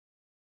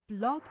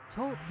Blog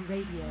Talk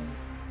Radio.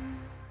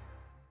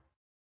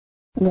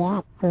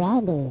 Get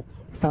ready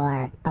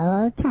for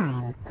old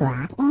time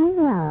rock and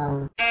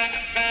roll.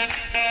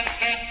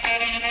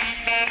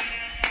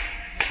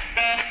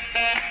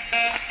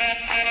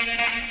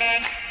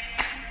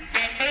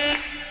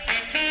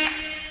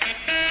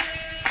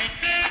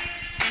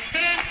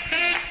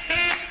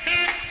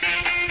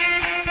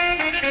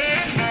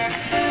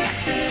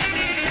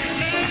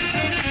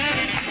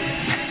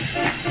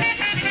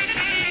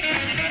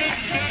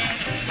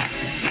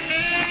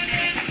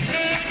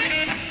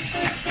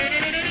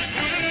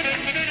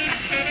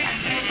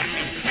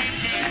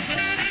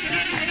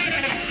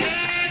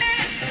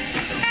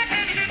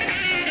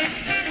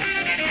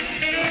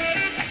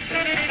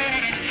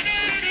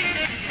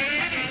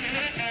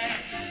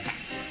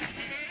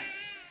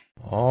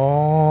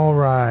 All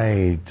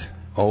right.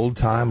 Old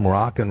Time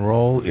Rock and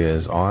Roll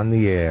is on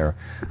the air.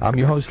 I'm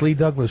your host, Lee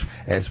Douglas,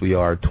 as we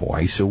are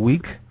twice a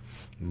week,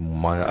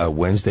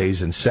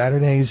 Wednesdays and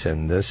Saturdays,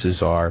 and this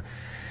is our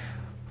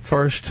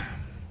first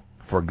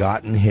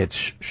Forgotten Hits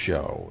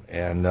show.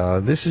 And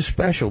this is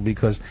special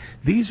because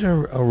these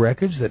are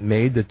records that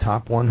made the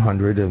top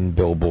 100 in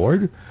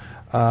Billboard,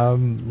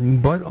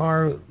 but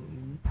are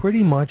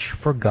pretty much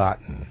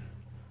forgotten.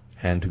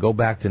 And to go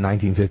back to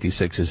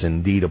 1956 is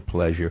indeed a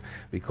pleasure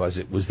because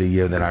it was the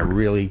year that I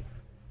really,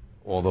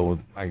 although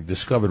I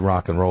discovered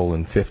rock and roll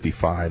in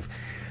 55,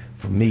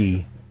 for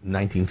me,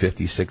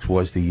 1956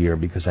 was the year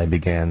because I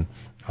began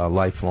a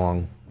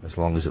lifelong, as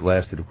long as it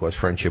lasted, of course,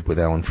 friendship with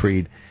Alan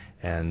Freed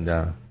and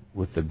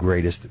with the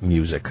greatest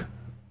music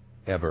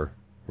ever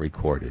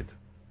recorded.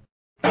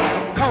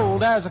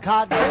 Cold as a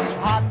codfish,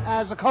 hot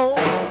as a coal,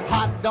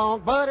 hot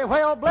dog buddy,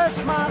 well bless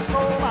my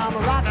soul, I'm a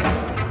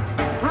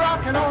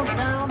rockin' on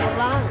down the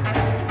line.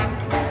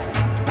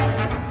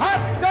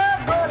 Hot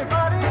dog buddy,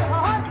 buddy, a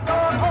hot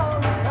dog all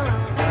the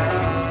time.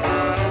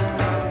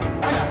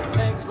 I got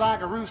legs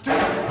like a rooster,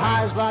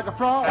 eyes like a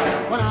frog.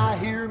 When I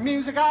hear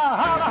music, I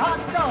holler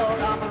hot dog.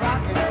 I'm a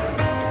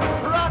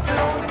rockin'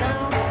 on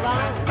down the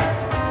line.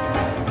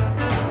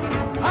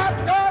 Hot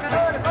dog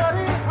buddy,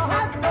 buddy, a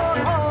hot dog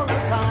all the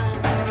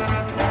time.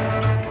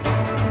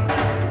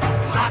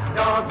 Hot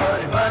dog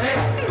buddy, buddy,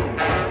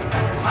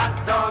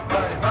 hot dog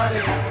buddy, buddy.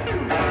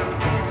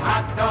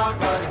 Hot dog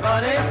buddy,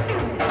 buddy.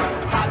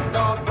 Hot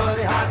dog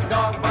buddy, hot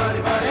dog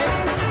buddy, buddy.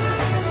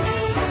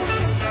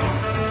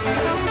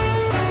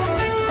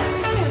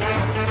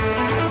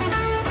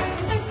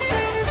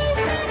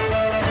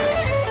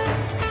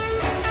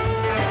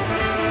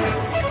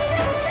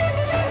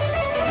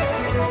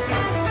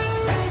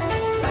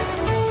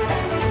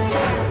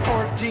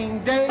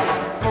 14 days,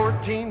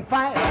 14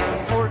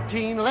 fights,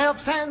 14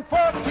 lefts and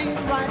 14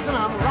 rights, and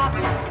I'm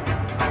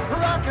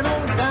rockin'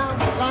 on down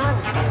the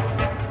line.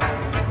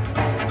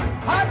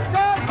 Hot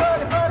dog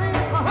buddy, buddy,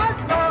 a hot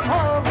dog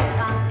all the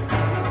time.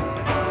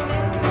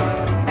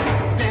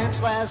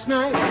 Danced last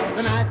night,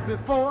 the night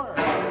before,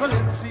 but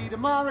let's see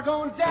tomorrow,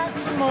 gonna dance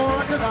some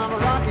more, cause I'm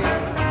rockin'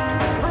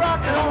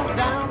 on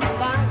down the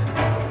line.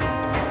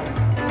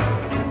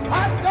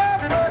 Hot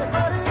dog buddy,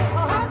 buddy,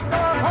 a hot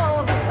dog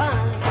all the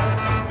time.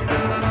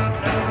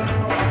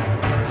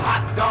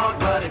 Hot dog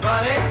buddy,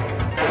 buddy,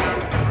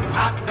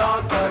 hot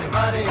dog buddy,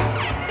 buddy,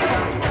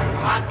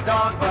 hot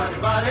dog buddy,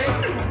 buddy.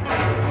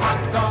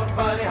 Hot dog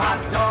buddy,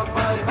 hot dog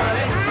buddy,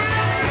 buddy.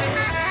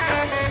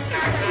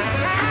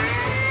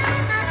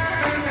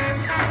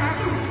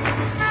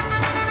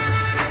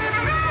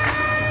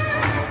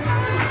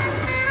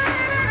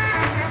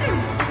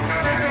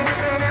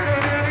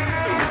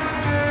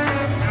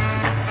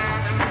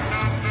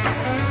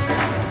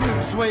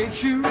 Suede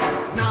shoes,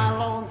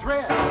 nylon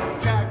thread,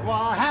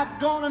 Jaguar hat,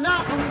 gonna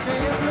knock 'em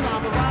dead, but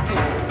I'm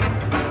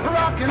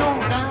rockin' on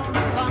down the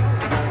line.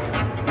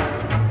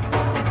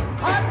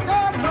 Hot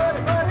dog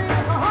buddy, buddy,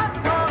 a hot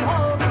dog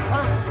all the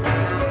time.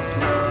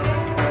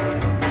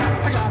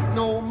 I got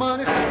no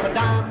money, a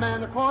dime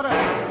and a quarter.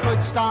 Could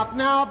stop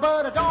now,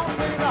 but I don't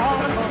think I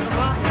ought to, 'cause I'm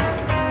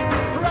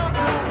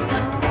rockin' on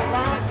down the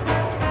line.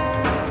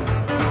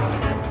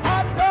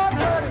 Hot dog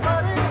buddy,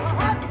 buddy, a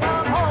hot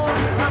dog all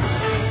the time.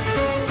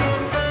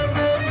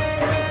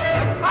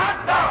 Hot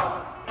dog.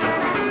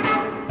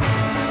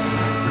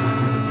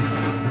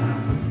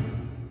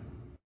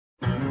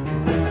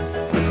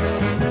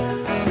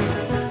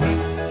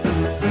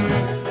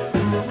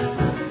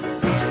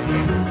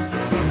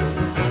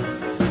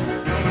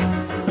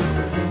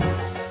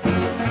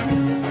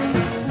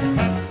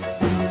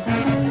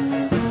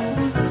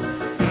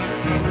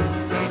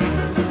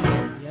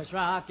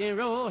 Rock and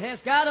roll has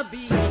gotta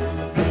be.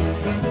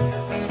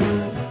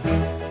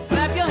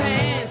 Clap your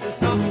hands and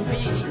stomp your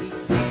feet.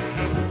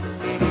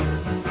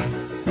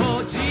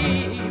 Oh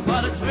gee,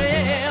 what a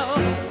thrill.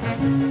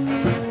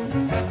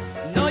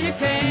 No, you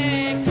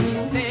can't keep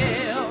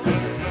still.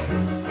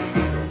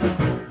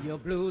 Your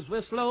blues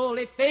will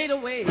slowly fade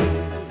away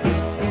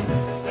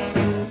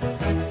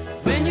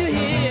when you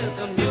hear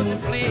the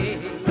music play.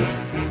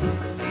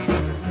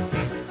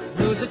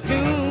 Blues are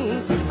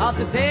tunes of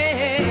the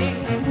day.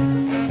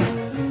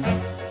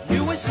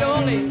 You will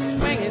surely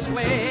swing his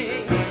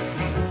way.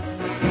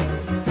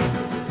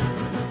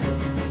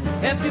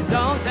 if you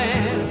don't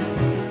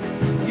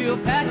dance,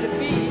 you'll pass your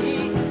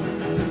feet.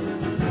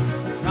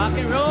 Rock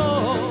and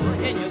roll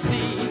in your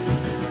seat.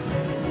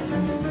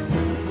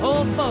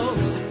 Old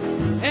folks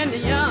and the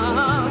young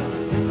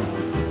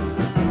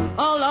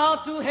all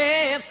ought to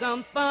have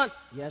some fun.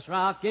 Yes,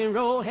 rock and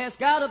roll has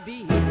gotta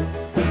be.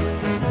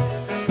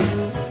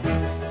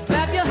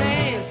 Clap your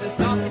hands and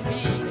stomp your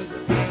feet.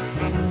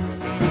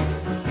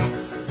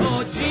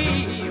 Oh,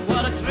 gee,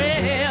 what a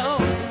thrill.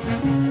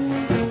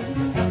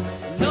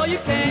 No, you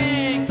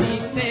can't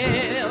keep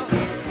still.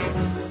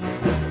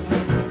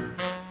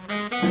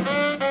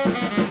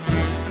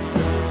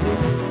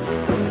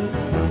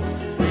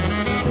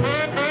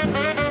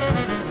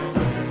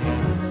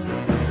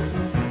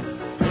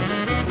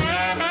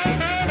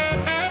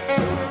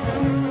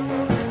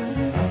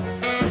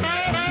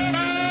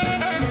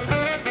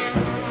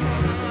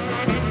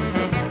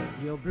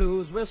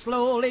 Will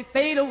slowly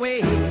fade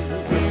away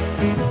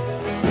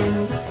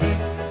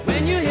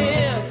when you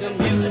hear the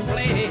music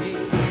play.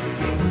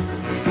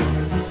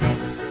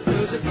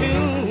 To the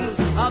tunes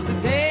of the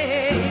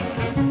day,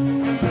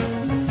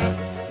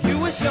 you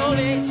will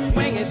surely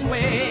swing its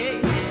way.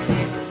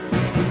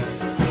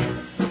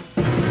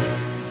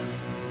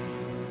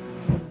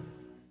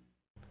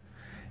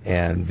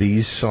 And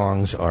these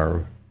songs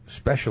are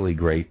especially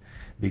great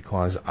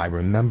because I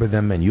remember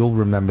them, and you'll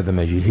remember them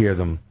as you hear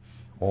them.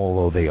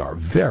 Although they are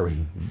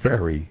very,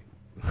 very,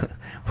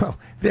 well,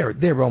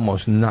 they're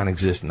almost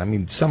non-existent. I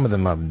mean, some of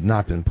them have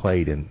not been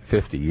played in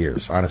 50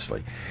 years,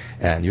 honestly.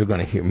 And you're going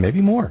to hear maybe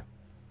more.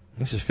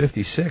 This is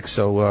 56,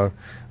 so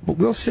but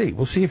we'll see.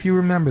 We'll see if you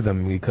remember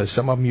them, because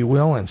some of them you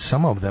will and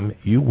some of them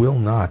you will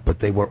not. But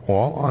they were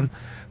all on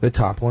the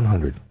top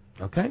 100,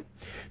 okay?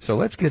 So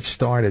let's get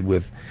started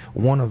with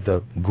one of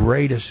the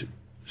greatest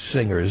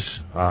singers,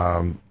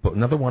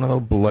 another one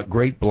of the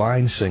great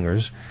blind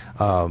singers,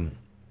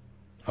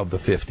 of the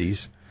 50s.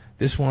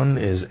 This one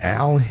is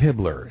Al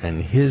Hibbler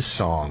and his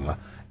song,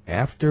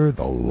 After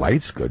the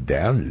Lights Go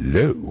Down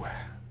Low.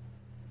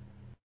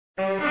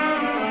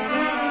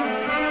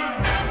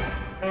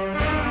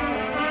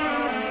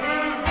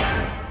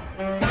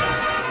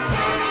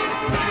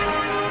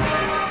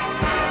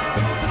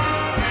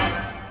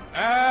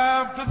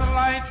 After the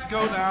lights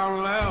go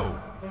down low,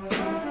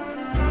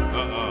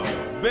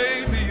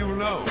 baby, you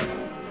know,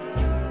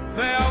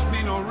 there'll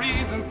be no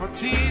reason for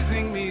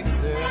teasing me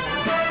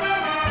there.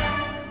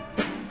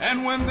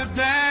 And when the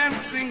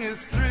dancing is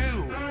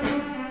through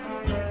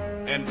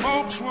and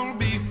folks will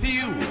be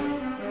few,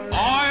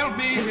 I'll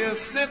be here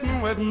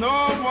sitting with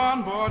no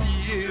one but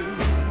you,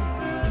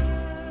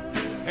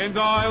 and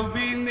I'll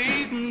be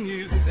needing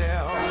you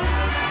still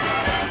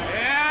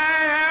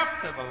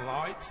after the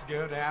lights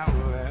go down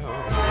low.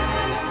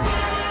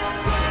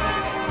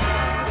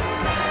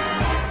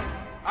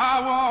 I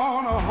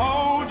wanna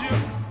hold you,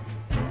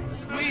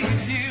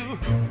 squeeze you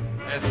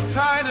as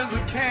tight as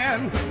I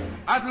can.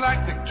 I'd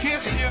like to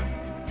kiss you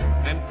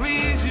and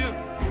please you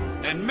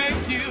and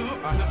make you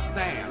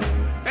understand.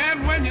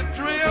 And when you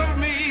thrill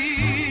me,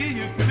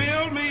 you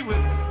fill me with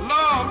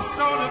love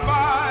so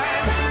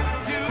divine.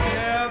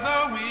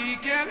 Together we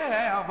can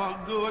have a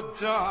good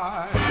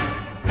time.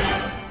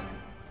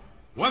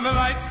 When the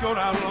lights go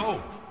down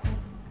low,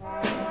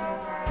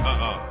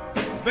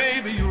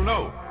 baby, you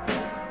know,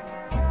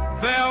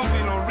 there'll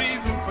be no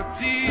reason for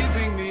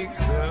teasing me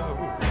so.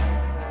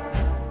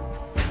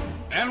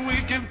 And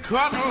we can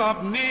cuddle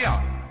up near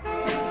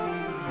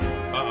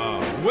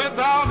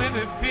without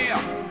any fear,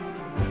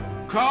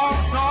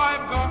 'cause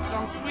I've got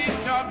some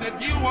sweet talk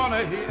that you want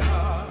to hear,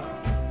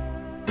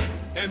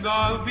 and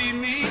I'll be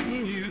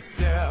needing you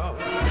still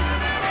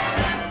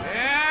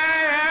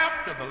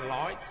after the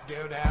lights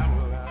go down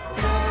low.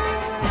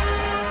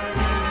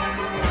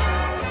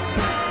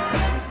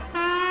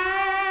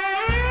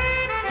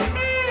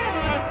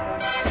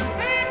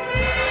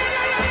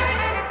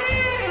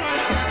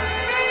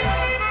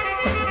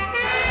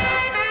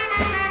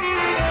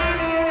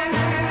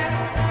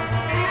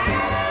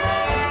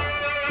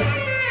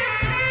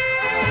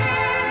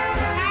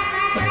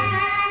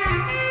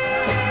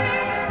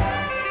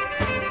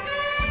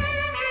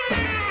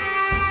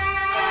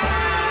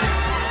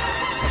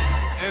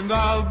 And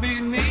I'll be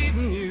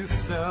needing you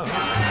so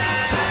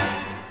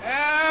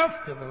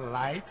after the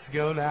lights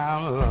go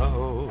down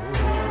low.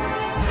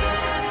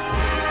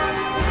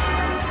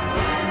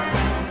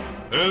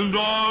 And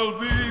I'll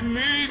be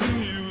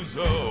needing you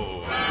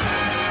so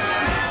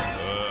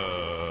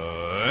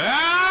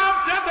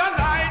after the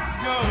lights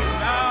go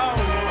down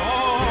low.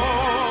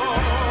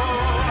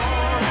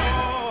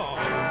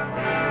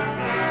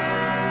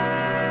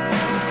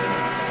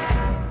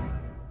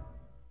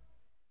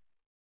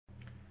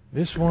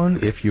 This one,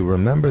 if you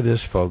remember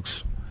this, folks,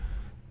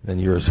 then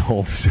you're as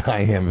old as I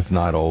am, if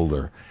not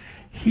older.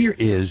 Here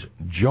is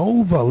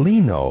Joe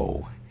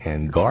Valino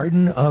and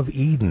Garden of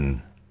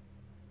Eden.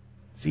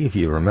 See if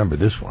you remember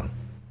this one.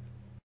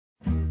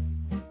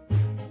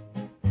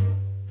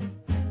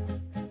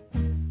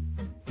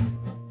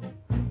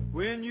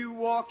 When you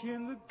walk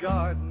in the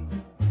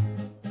Garden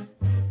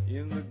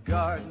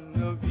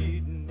of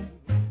Eden,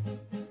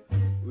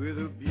 with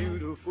a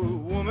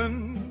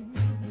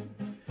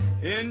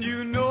when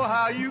you know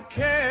how you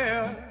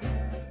care.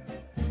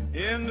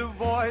 In the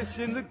voice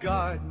in the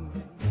Garden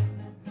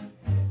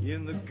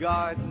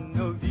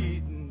of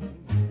Eden,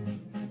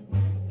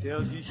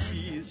 tells you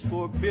she is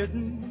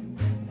forbidden.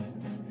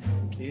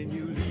 Can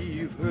you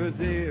leave her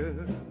there?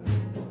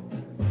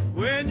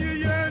 When you're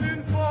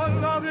yearning for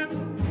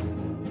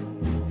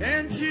loving,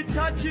 and she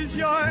touches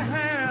your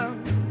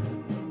hand,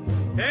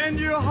 and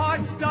your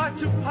heart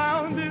starts to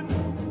pounding,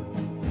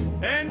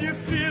 and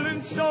you're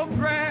feeling so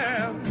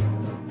grand.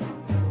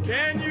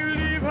 Can you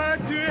leave her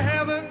to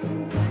heaven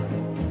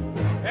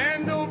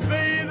and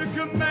obey the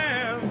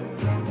command?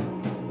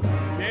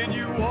 Can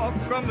you walk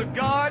from the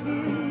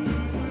garden?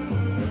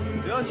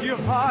 Does your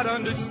heart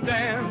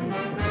understand?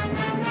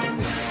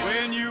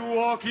 When you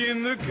walk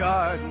in the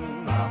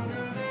Garden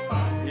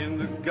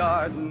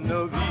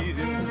of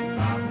Eden,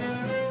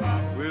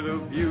 with a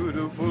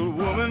beautiful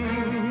woman,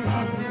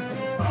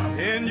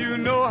 and you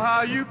know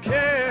how you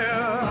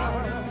care,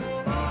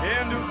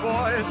 and a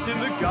voice in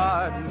the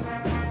Garden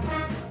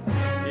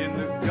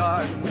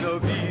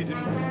of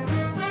Eden,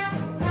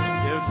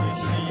 tells you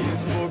she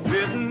is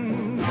forbidden.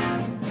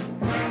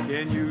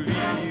 Can you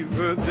leave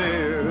her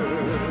there?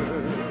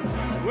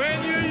 When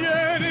you're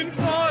yearning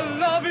for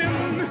loving,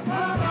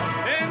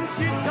 and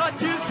she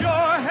touches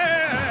your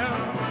hand,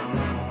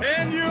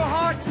 and your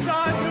heart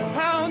starts to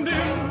pounding,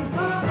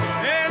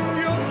 and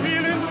you're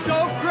feeling so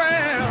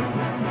grand.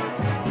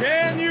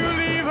 Can you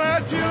leave her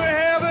to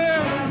heaven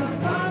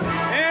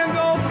and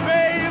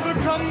obey the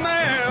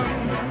command?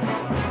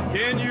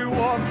 Can you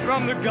walk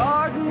from the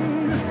garden?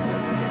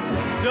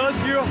 Does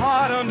your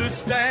heart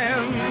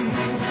understand?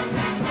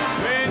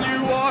 When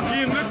you walk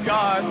in the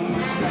Garden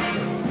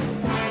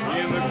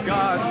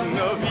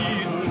of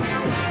Eden,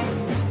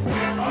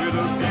 with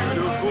a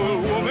beautiful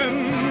woman,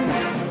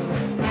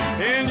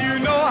 and you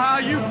know how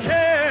you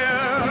care,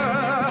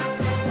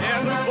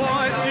 and the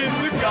voice in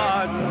the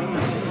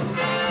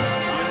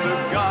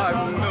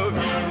Garden of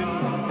Eden,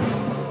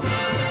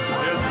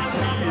 says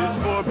she is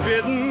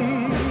forbidden.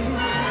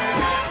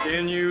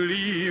 Can you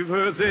leave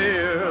her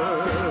there?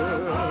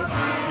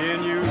 Can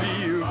you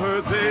leave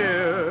her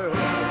there?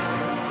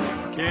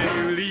 Can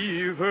you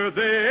leave her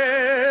there?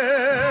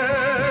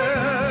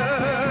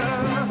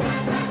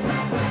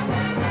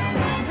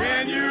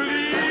 Can you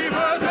leave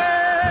her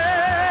there?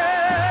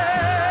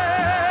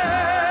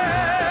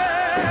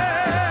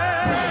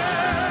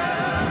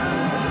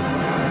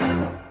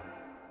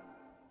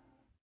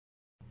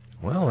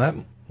 Well, that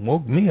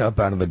woke me up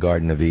out of the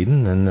Garden of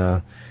Eden,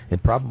 and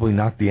it probably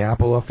knocked the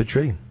apple off the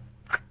tree.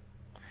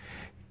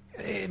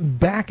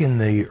 Back in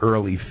the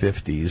early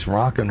 50s,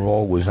 rock and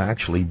roll was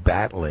actually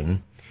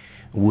battling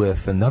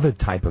with another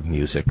type of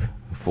music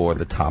for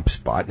the top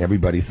spot.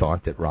 Everybody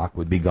thought that rock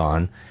would be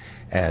gone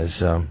as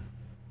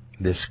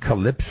this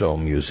calypso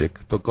music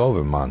took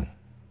over, man.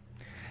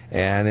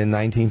 And in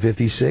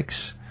 1956,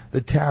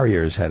 the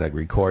Terriers had a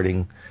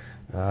recording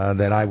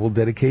that I will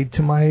dedicate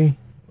to my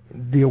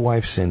dear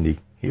wife, Cindy.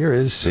 Here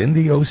is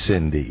Cindy, oh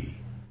Cindy.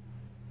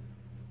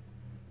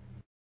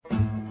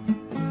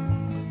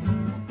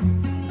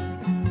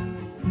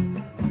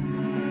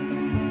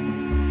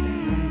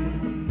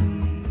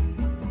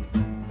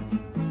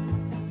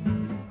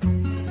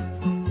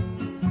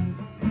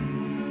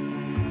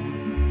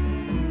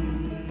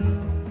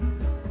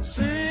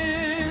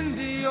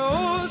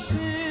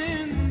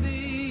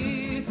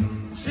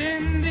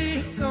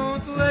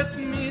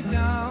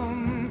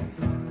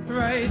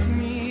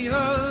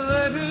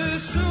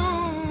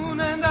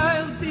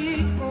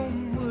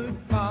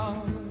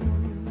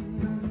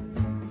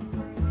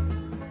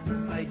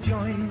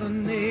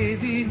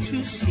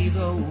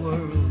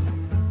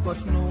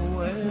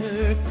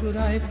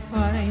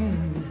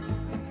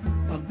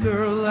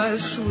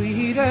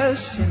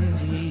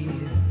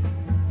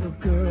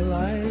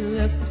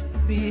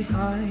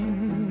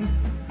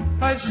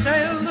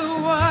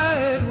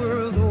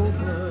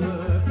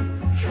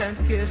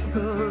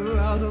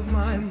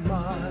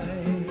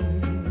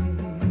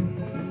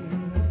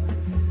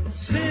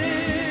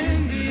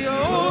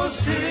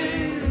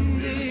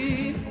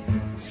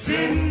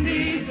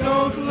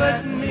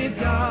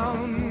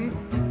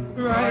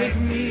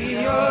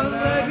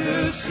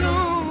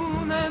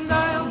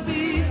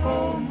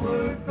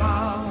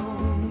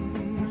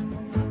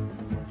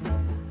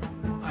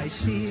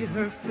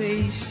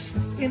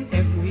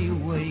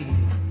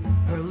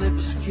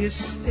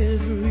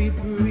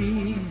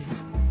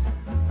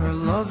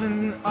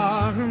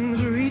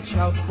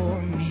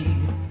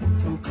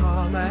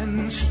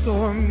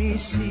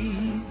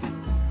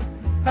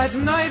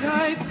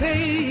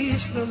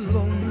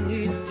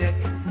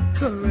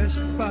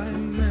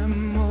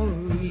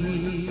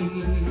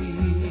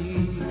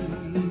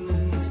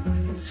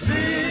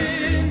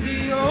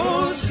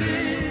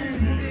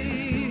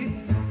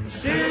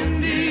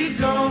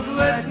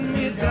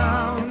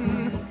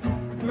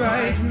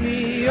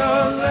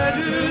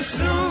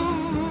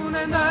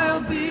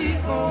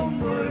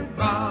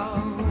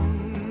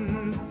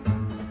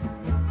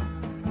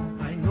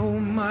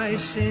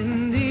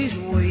 Cindy's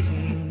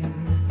waiting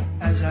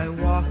as I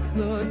walk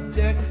the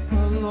deck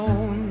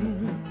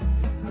alone.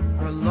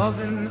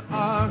 loving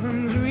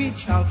arms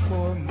reach out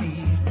for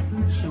me.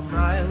 Soon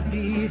I'll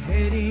be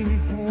heading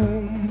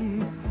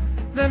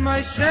home. Then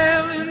my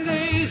sailing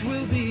days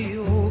will be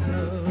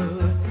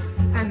over,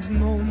 and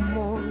no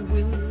more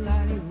will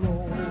I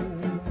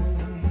roam.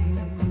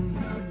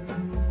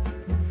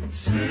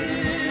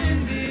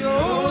 Cindy,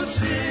 oh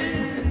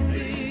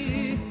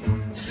Cindy,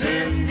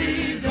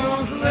 Cindy,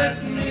 don't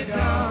let me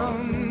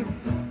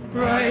down.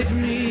 Write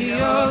me a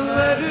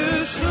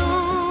letter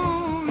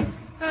soon,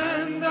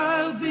 and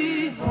I'll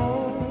be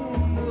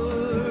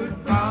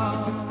homeward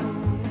bound.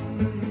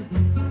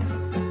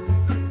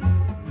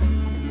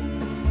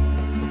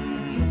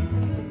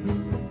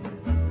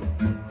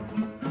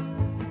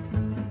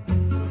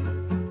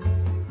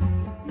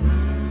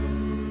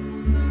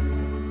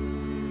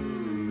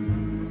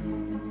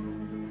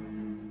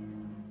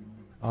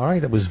 All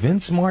right, that was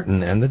Vince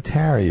Martin and the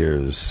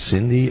Terriers,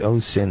 Cindy,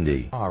 oh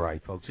Cindy. All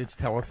right, folks, it's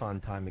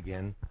telethon time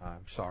again.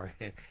 I'm sorry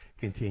to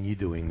continue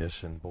doing this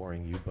and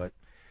boring you, but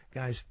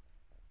guys,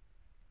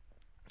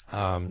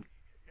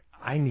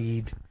 I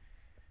need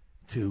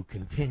to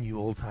continue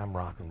old-time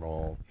rock and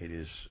roll. It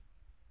is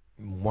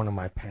one of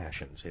my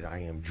passions. I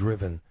am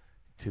driven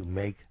to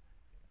make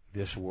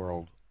this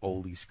world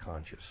oldies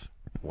conscious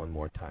one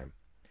more time.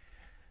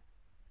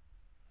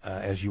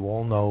 As you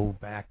all know,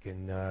 back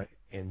in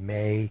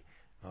May,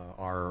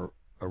 our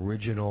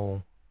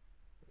original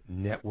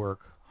network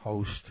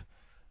host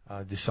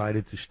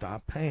decided to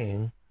stop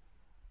paying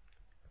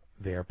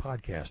their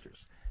podcasters.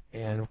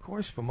 And, of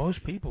course, for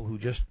most people who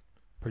just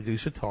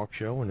produce a talk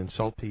show and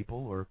insult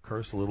people or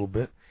curse a little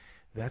bit,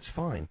 that's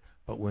fine.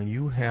 But when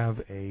you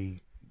have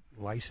a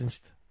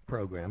licensed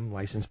program,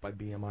 licensed by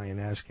BMI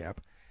and ASCAP,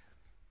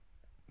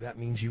 that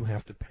means you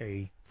have to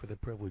pay for the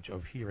privilege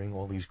of hearing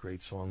all these great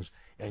songs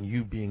and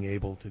you being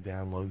able to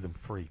download them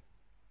free,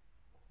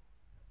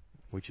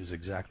 which is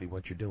exactly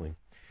what you're doing.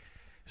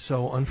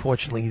 So,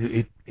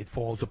 unfortunately, it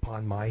falls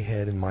upon my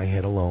head and my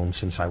head alone,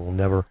 since I will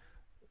never,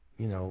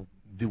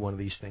 do one of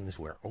these things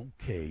where,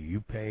 okay,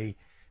 you pay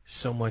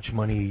so much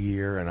money a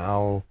year and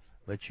I'll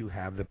let you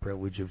have the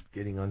privilege of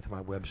getting onto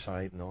my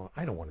website and all.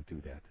 I don't want to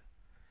do that.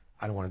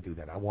 I don't want to do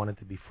that. I want it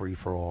to be free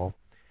for all.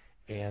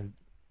 And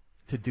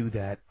to do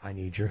that, I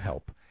need your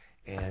help.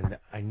 And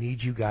I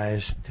need you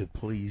guys to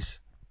please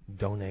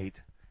donate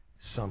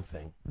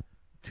something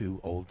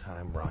to Old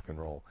Time Rock and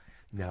Roll.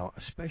 Now,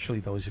 especially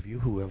those of you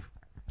who have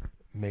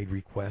made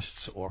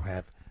requests or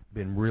have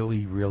been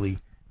really, really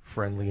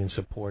friendly and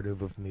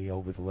supportive of me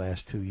over the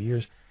last 2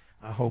 years,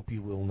 I hope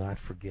you will not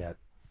forget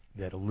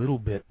that a little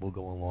bit will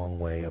go a long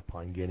way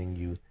upon getting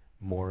you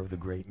more of the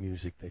great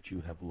music that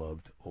you have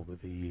loved over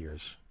the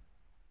years.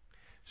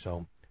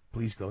 So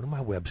please go to my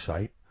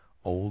website,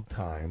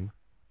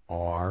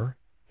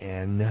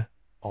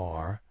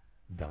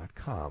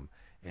 oldtimernr.com,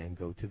 and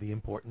go to the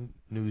important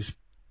news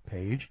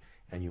page,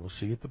 and you will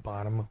see at the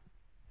bottom,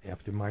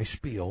 after my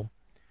spiel,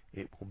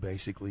 it will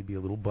basically be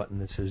a little button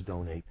that says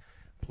donate.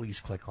 Please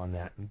click on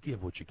that and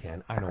give what you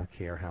can. I don't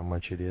care how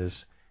much it is.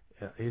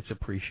 It's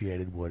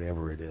appreciated,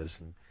 whatever it is,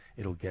 and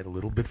it'll get a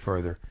little bit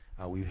further.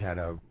 We've had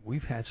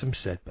some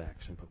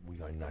setbacks, but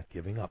we are not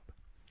giving up.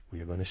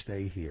 We are going to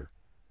stay here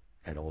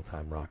at Old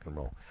Time Rock and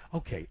Roll.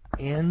 Okay,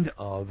 end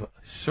of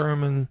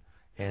sermon,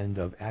 end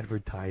of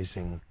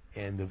advertising,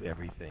 end of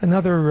everything.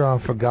 Another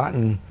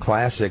forgotten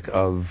classic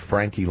of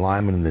Frankie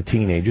Lyman and the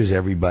Teenagers.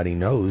 Everybody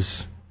knows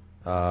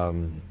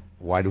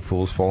Why Do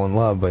Fools Fall in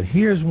Love, but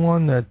here's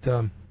one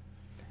that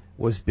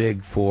was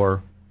big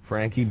for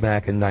Frankie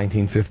back in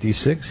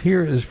 1956.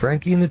 Here is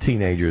Frankie and the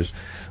Teenagers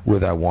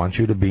with I Want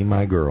You to Be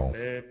My Girl.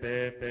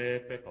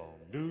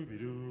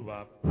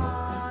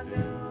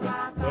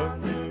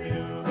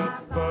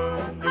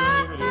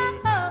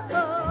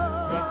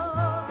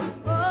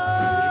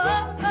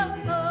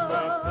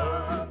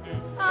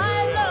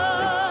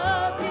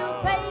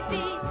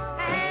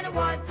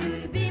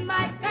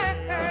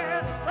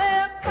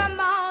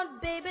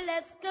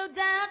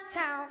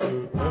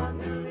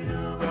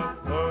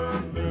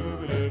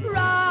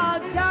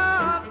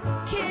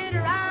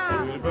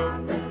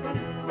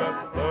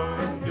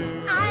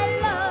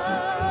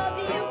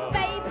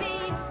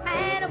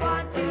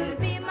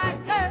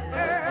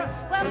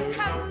 Well,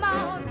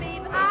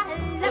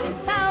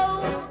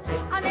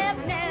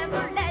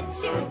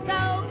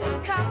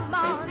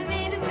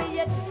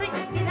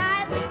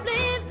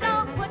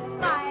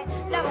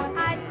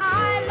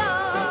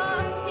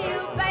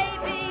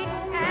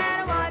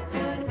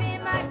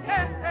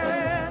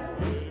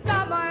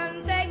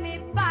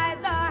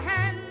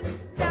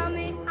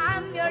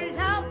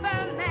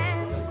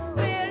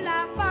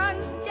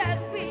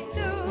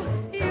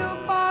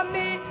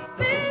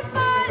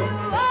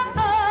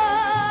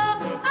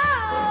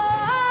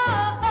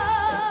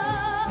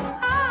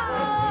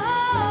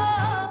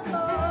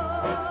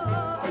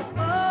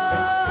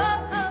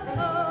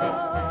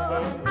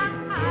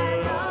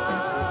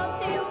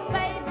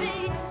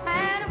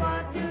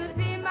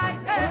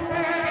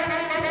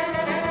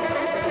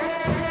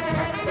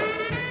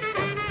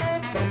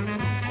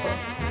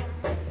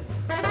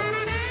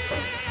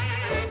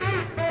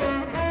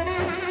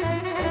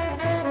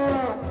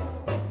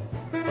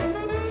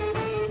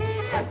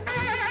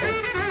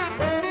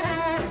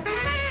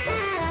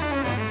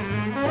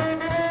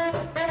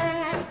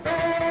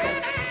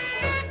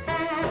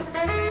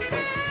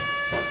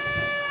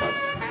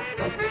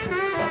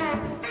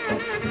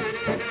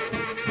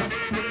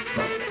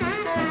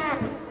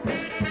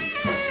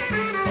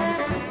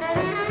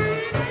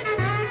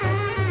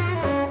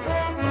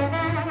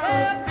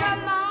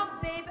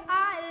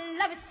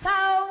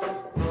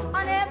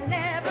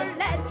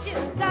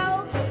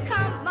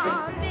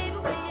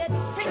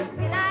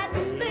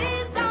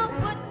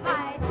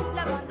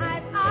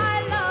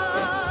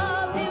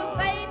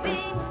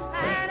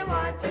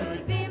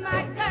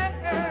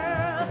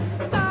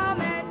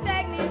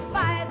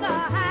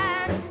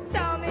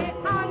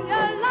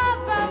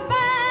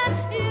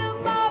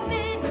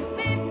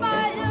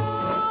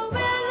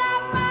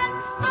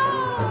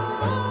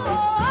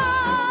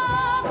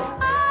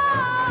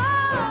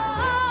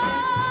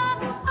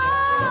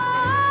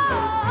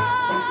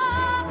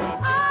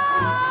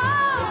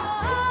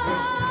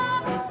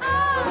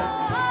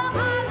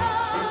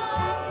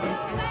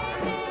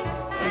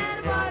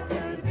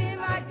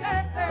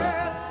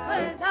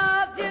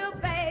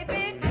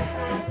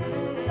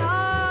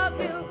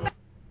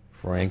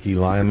 Frankie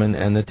Lyman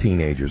and the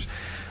Teenagers.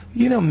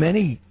 You know,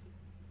 many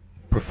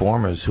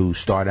performers who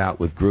start out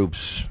with groups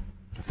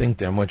think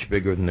they're much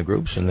bigger than the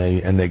groups, and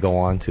they go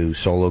on to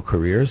solo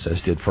careers, as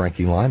did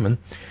Frankie Lyman.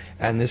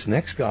 And this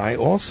next guy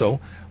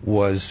also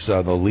was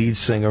the lead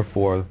singer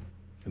for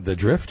the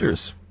Drifters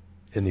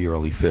in the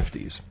early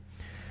 50s.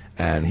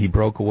 And he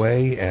broke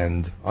away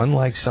and,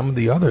 unlike some of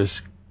the others,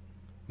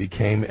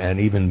 became an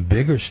even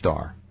bigger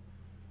star.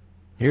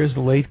 Here's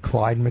the late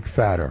Clyde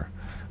McPhatter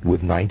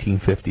with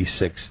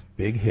 1956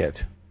 big hit,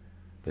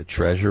 The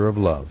Treasure of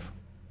Love.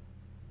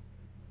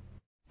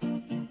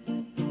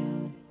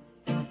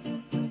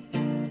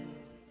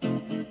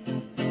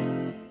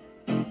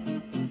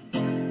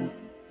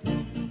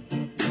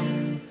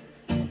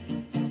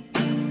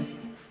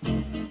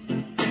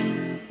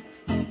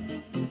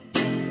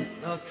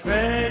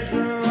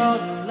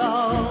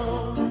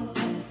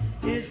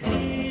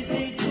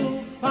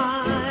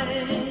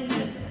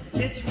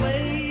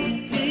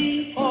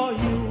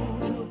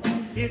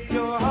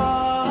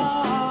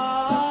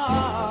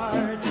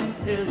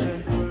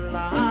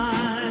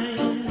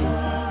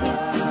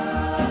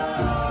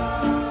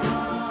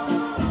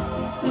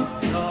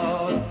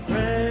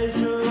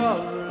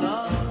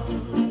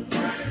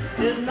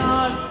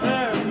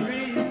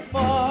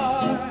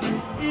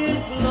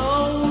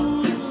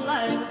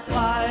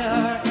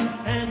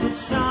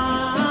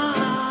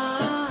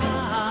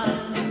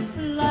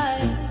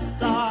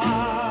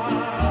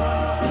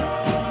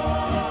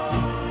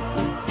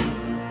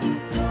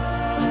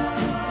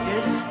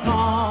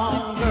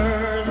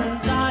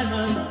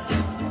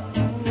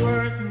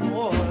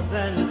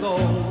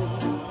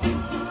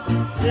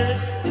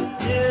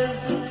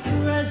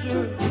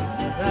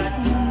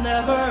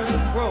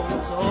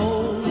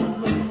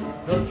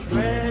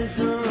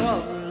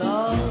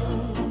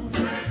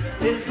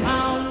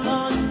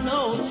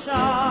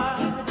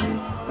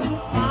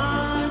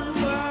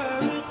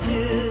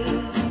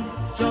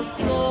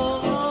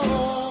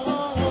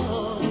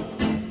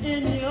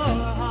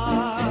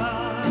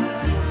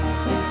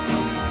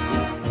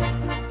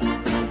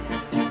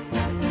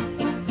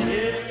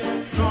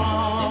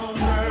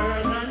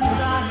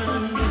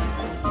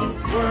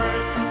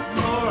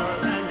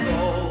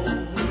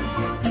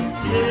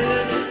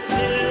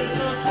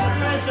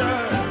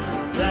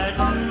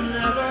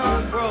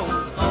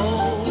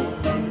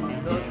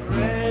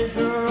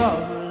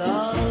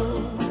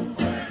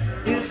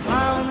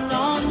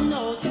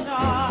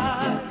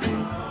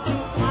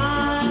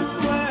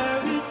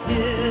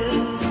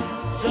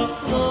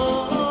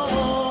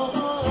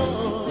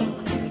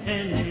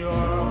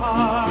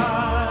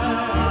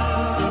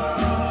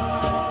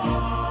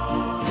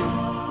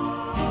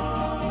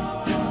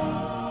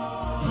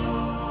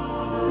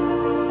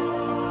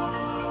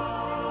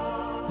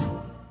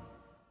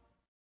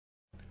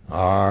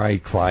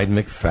 Clyde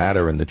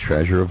McPhatter and The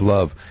Treasure of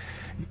Love.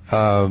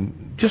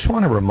 Just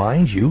want to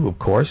remind you, of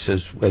course,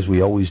 as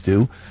we always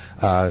do,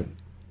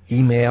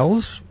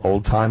 emails,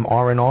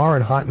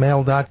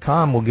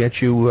 oldtimernr@hotmail.com will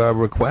get you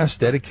requests,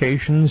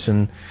 dedications,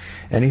 and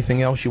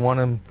anything else you want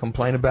to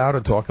complain about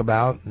or talk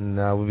about, and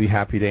we'll be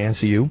happy to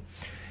answer you.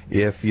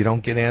 If you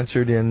don't get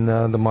answered in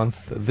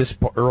this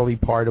early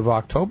part of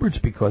October, it's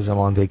because I'm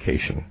on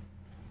vacation.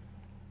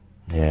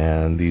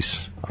 And these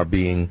are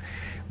being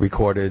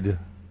recorded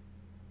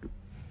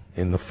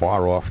in the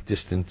far-off,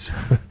 distant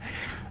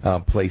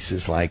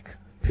places like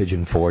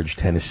Pigeon Forge,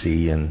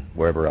 Tennessee, and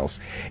wherever else.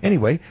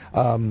 Anyway,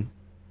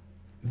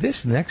 this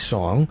next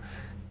song,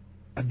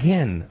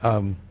 again,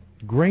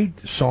 great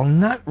song,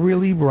 not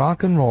really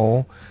rock and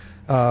roll,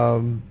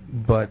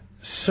 but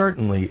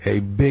certainly a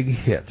big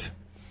hit.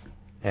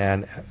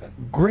 And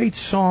great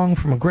song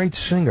from a great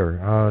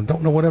singer.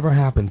 Don't know whatever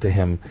happened to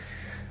him.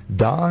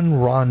 Don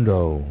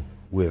Rondo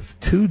with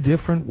Two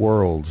Different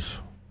Worlds.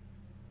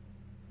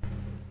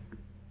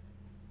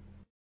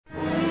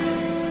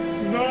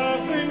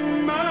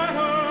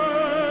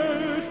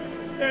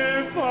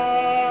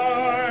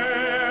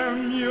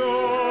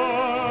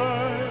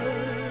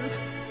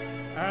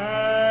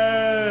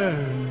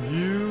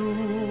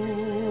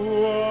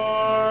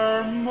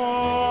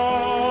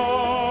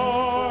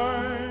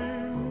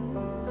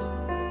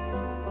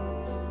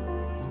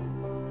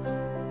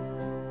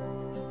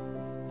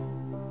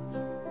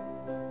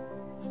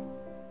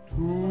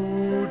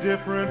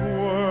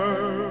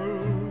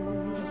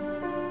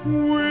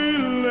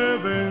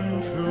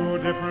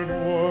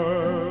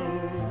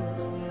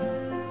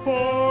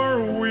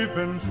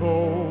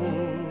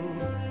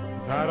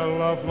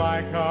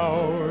 Like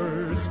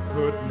ours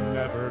could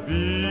never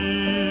be.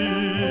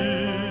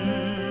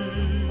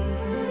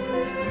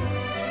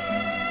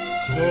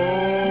 So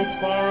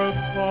far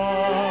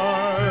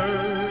apart,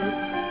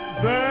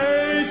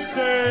 they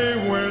say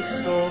we're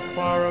so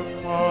far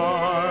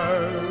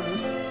apart,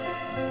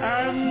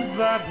 and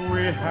that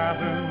we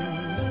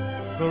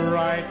haven't the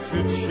right to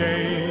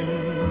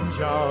change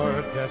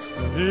our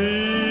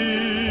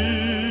destiny.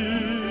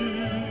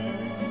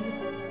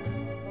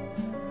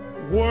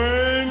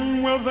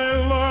 When will they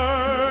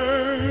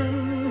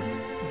learn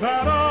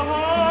that a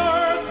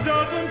heart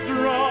doesn't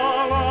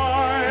draw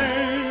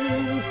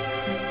lines?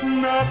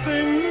 Not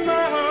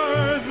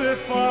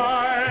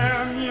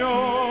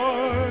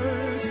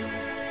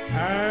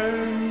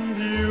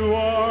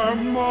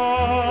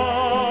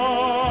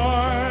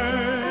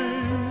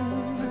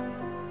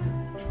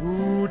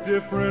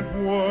different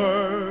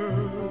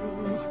worlds.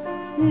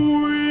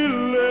 We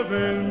live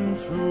in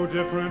two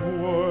different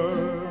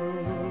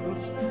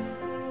worlds,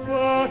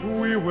 but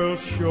we will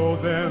show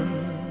them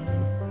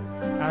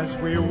as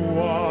we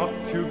walk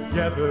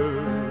together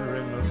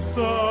in the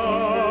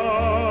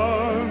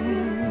sun,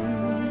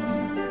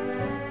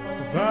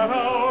 that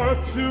our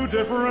two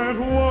different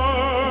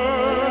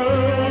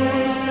worlds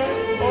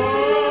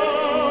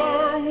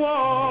are one.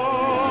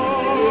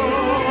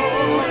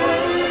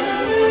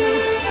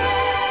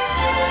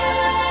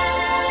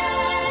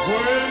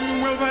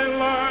 When will they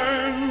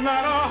learn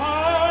that a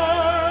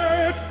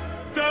heart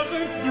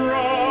doesn't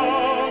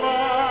draw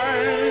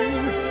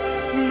lines?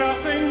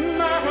 Nothing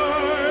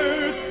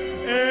matters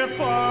if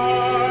I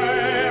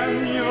am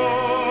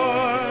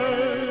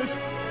yours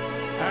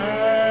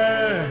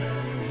and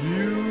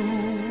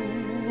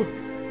you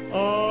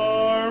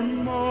are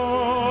mine.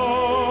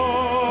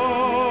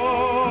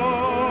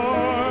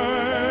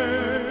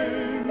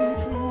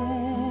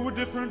 Two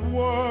different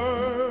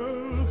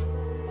worlds.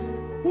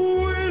 We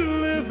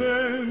live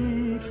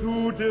in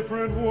two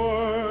different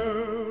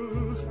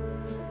worlds,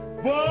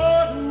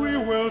 but we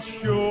will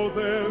show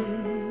them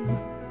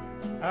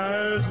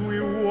as we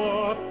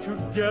walk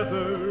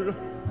together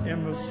in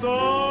the sun,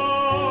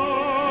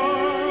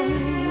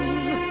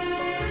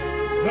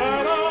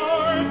 that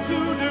our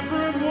two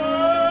different worlds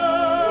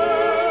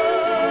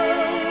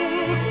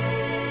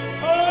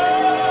are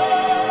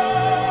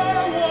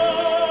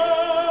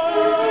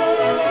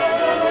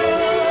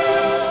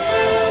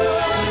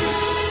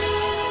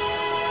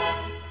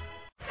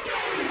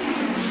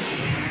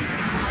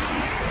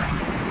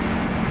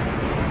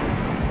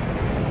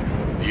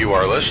one. You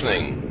are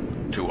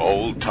listening to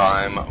Old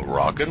Time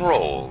Rock and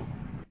Roll.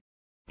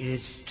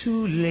 It's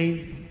too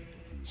late,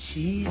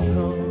 she's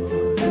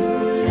gone.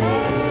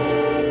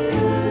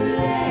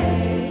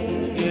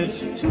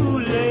 It's too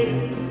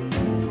late,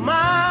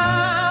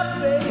 my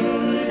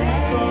baby's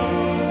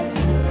gone.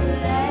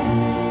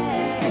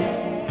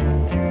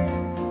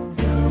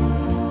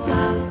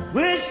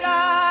 Wish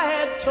I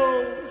had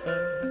told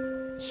her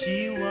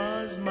she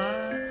was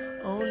my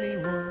only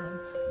one.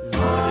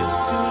 Lord, it's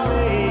too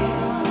late,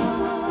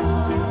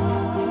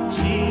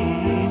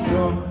 she's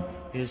gone.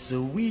 It's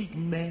a weak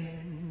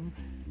man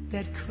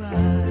that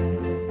cries.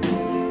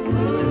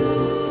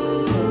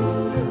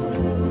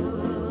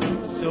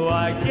 So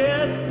I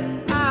guess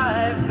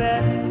I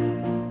better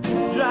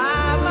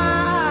dry my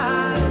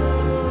eyes.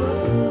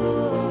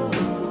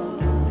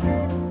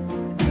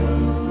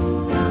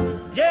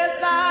 Yes,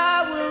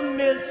 I will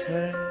miss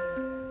her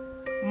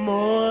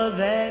more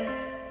than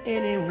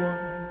anyone.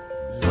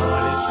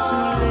 Lord, it's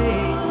too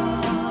late.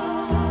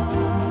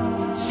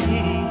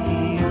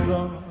 She's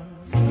gone.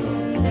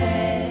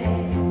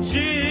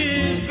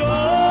 She's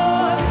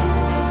gone.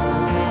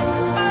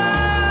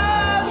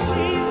 Oh,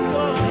 she's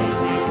gone.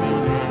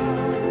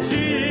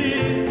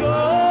 She's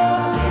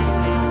gone.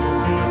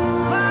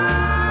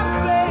 My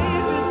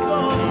baby's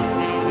gone.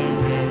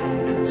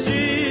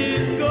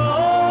 She's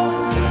gone.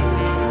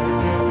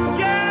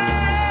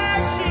 Yeah,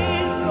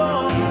 she's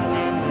gone.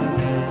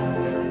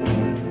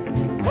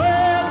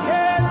 Where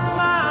can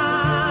my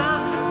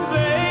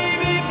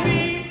baby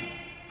be?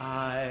 I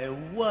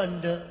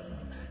wonder,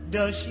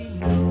 does she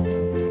know?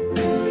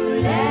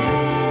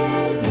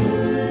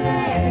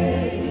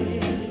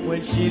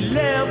 When she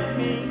left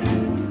me,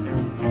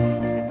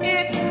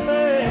 it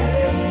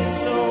hurt me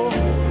so.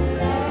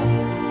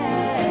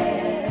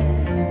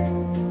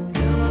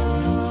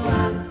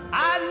 I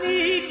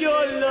need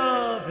your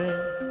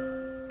loving.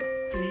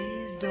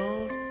 Please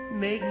don't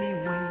make me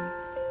wait.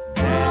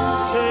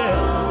 And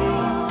tell me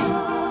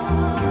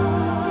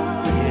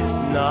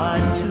it's not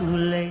too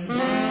late.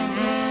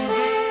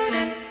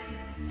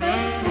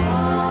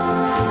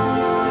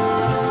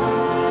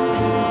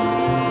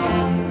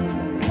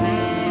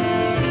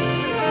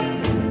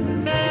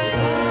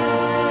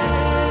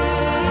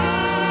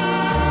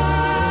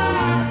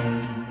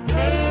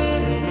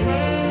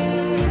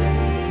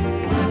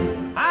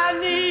 I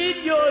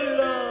need your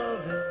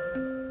loving.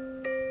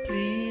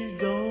 Please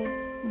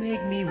don't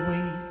make me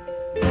wait.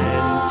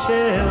 And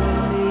tell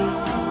me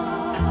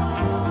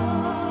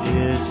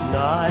it's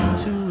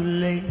not too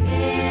late.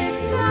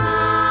 It's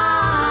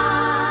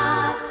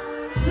not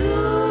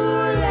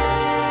too late.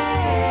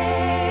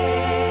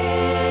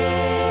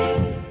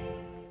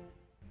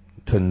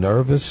 To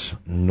Nervous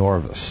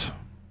Norvis.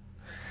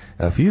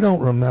 Now, if you don't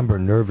remember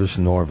Nervous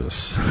Norvis,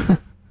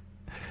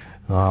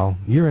 well,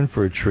 you're in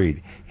for a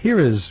treat. Here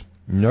is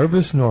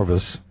Nervous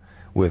Norvis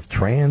with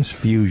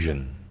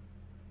Transfusion.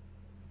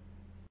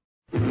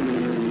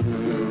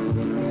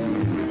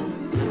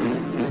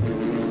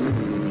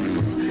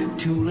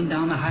 Tooling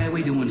down the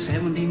highway doing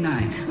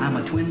 79. I'm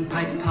a twin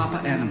pipe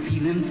papa and I'm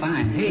feeling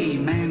fine. Hey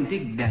man,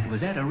 dig that.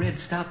 Was that a red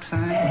stop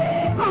sign?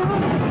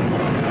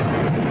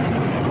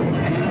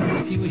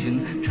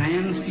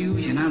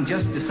 Transfusion. I'm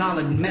just a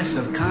solid mess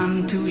of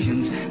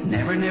contusions.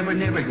 Never, never,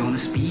 never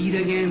gonna speed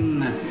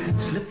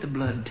again. Slip the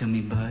blood to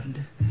me,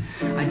 bud.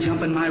 I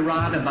jump in my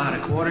rod about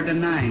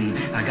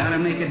 8:45. I gotta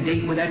make a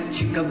date with that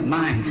chick of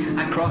mine.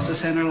 I cross the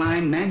center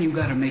line, man, you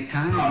gotta make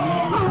time.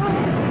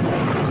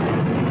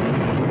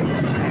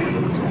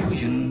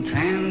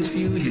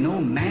 Transfusion,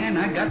 oh man,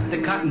 I got the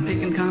cotton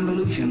picking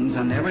convolutions.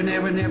 I'm never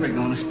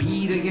gonna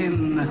speed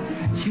again.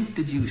 Shoot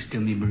the juice to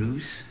me,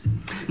 Bruce.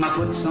 My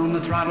foot's on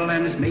the throttle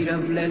and it's made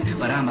of lead,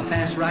 but I'm a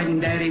fast riding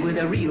daddy with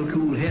a real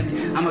cool head.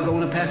 I'm a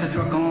gonna pass a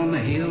truck on the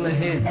hill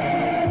ahead.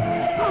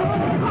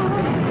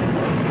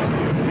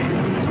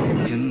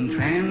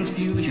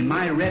 Transfusion,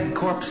 my red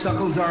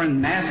corpuscles are in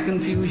mass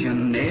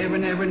confusion.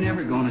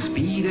 Never gonna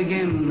speed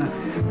again.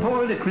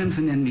 Pour the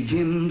crimson in me,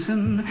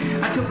 Jimson.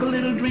 I took a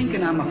little drink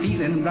and I'm a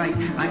feeling right.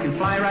 I can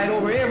fly right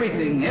over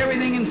everything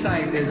in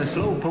sight. There's a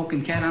slow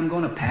poking cat, I'm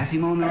gonna pass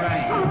him on the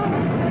right.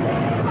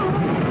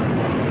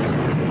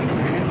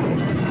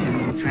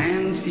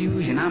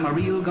 Transfusion, I'm a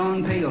real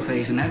gone pale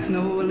face, and that's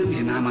no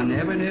illusion. I'm a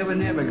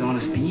never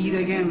gonna speed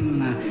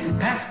again.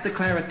 Pass the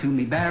claret to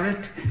me,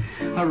 Barrett.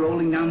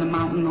 Rolling down the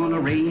mountain on a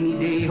rainy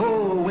day.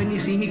 Oh, when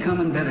you see me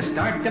coming, better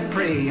start to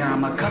pray.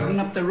 I'm a cutting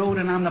up the road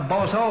and I'm the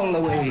boss all the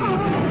way.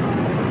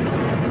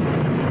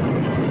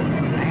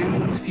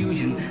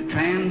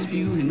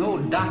 Transfusion, oh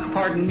doc,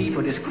 pardon me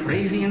for this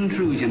crazy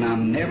intrusion.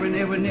 I'm never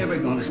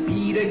gonna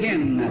speed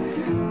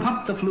again.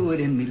 Pump the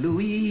fluid in me,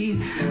 Louie.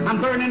 I'm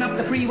burning up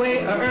the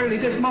freeway early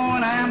this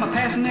morning. I am a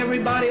passing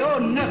everybody, oh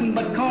nothing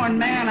but corn.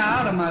 Man,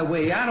 out of my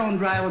way, I don't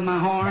drive with my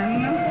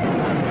horn.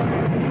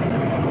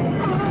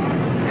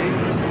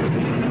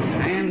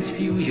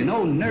 Transfusion,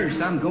 oh nurse,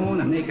 I'm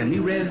gonna make a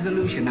new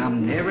resolution.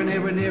 I'm never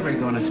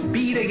gonna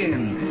speed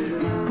again.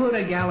 Put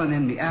a gallon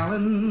in the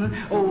Allen.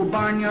 Oh,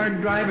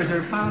 barnyard drivers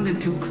are found in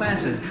two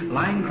classes,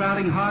 line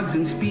crowding hogs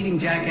and speeding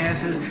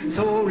jackasses.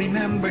 So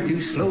remember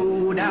to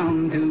slow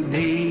down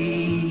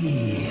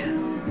today.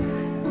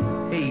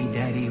 Hey,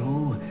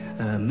 Daddy-O,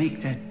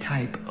 make that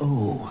type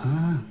O,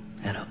 huh?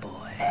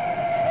 Attaboy.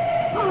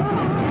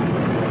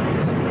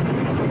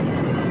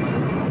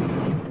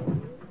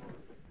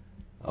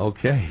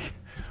 Okay.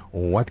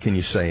 What can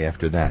you say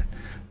after that?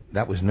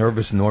 That was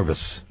Nervous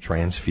Norvis,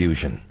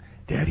 Transfusion.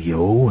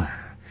 Daddy-O.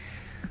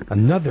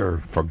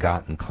 Another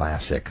forgotten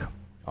classic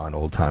on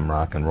old-time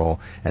rock and roll,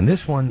 and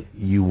this one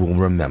you will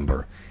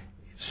remember.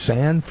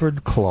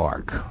 Sanford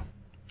Clark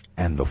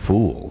and the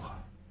Fool.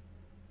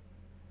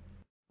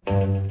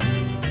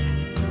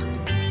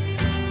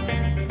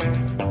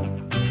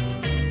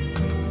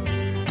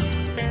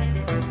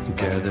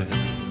 Gather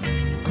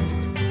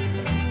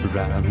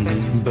around me,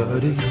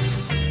 buddies.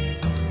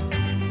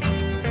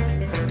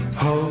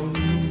 Hold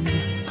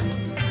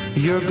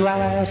your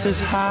glasses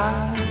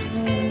high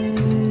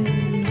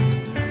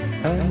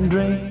and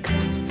drink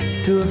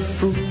to a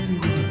fool,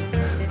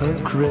 a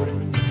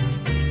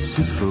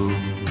crazy fool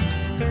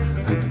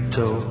who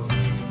told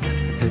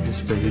his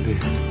baby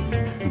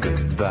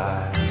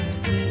goodbye.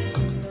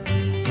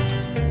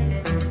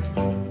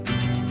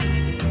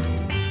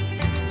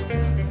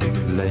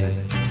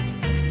 Late,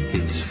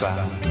 he's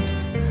found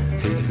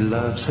he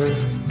loves her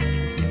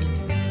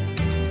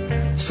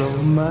so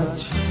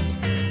much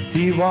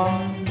he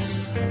wants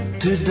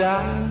to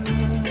die.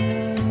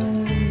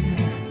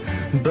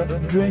 But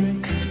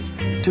drink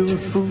to a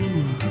fool,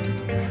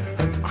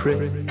 a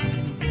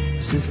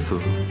crazy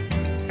fool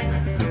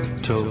who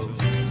told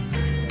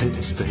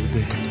his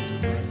baby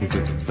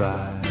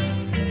goodbye.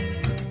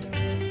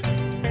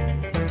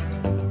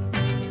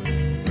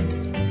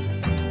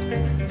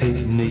 He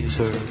needs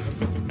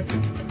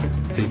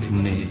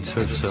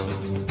her so.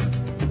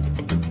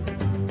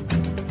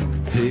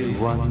 He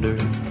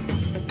wondered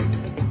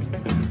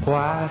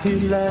why he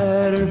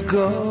let her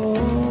go.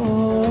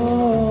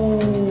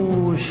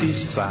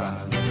 She's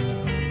found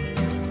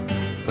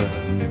a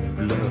new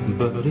love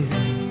buddy.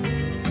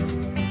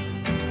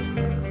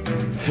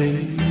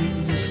 He's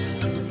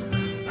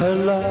a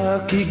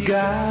lucky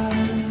guy.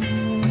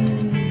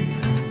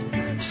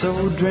 So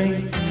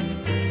drink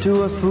to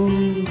a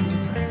fool,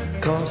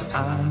 'cause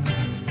I'm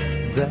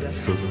that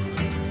fool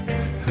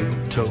who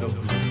told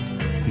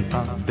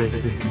my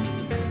baby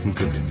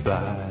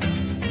goodbye.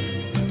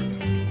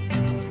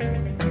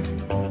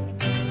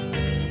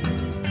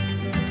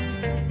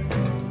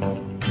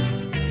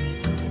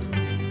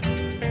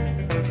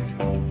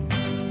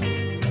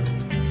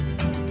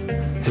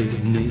 He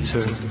needs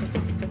her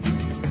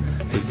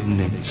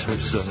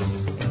so.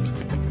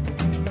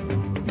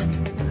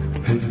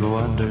 He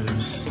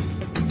wonders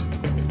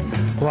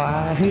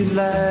why he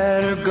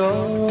let her go.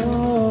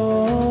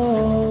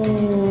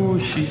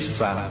 She's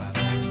found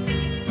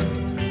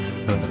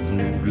a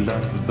new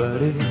love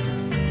buddy.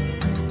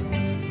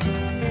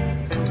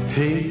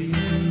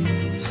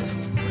 He's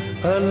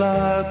a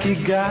lucky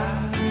guy.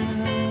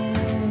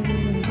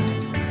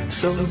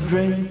 So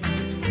drink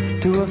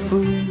to a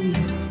fool,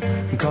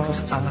 'cause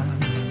I'm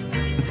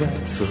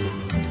that fool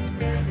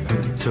who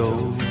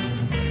told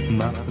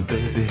my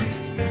baby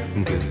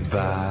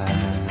goodbye.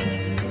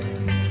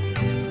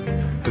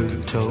 Who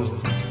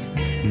told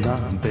my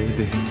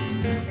baby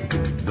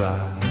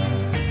goodbye.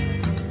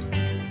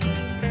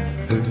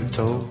 Who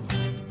told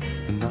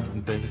my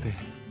baby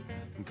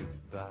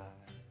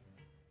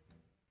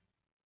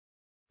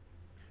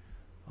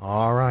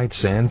All right,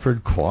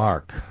 Sanford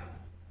Clark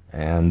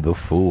and The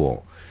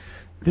Fool.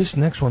 This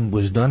next one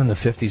was done in the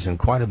 50s and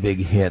quite a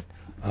big hit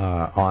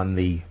on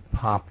the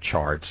pop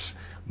charts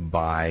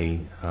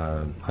by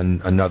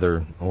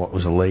another, what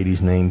was a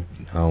lady's name?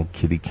 Oh,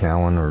 Kitty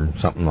Cowan or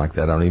something like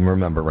that. I don't even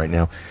remember right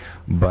now.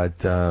 But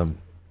the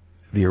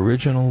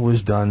original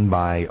was done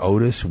by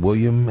Otis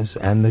Williams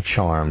and the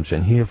Charms.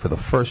 And here, for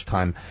the first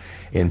time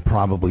in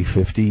probably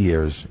 50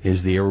 years,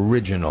 is the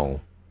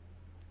original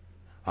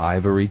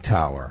Ivory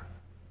Tower.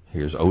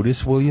 Here's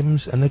Otis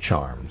Williams and the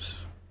Charms.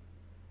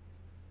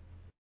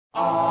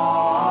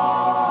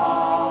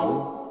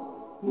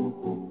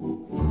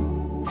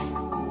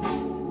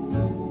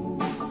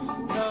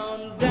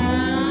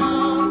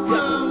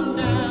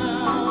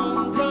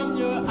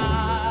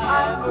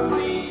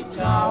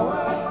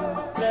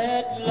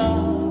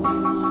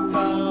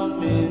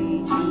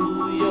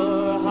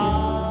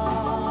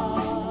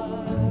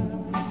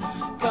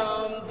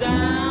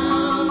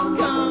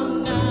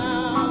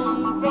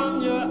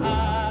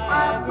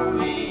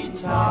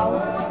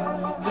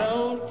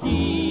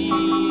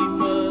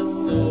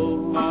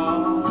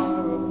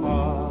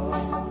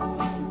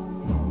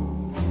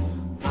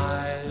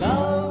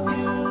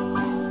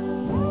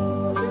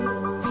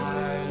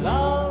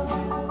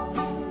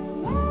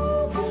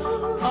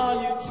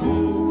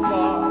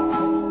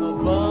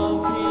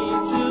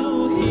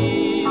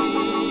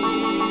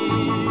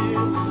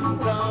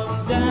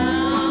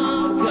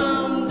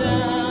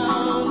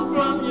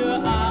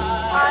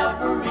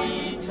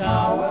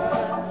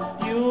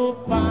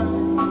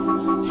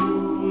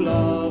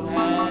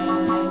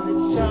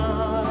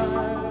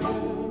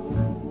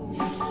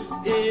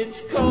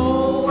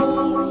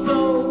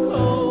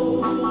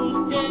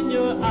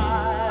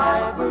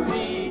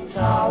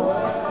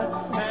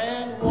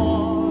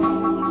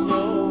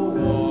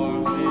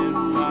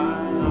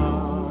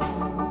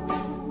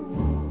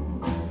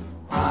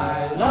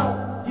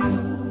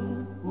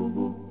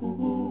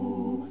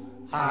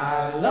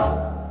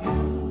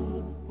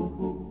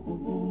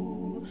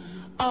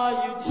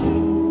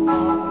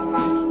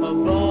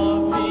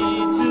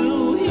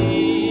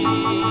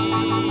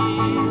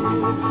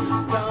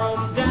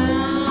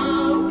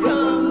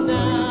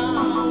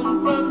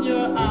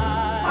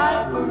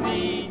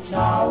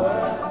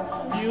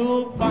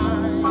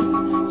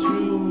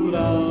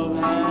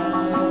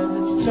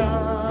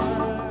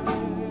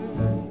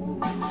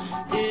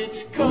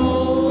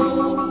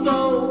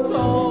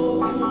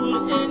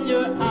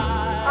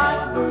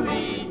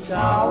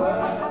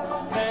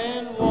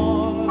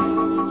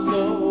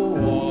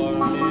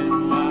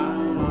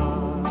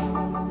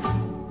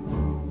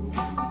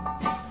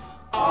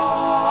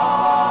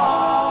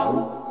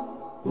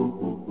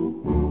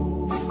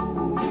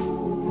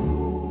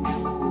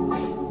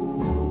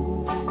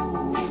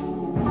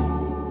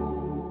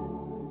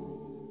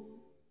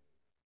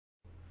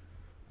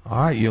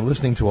 You're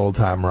listening to Old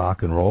Time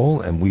Rock and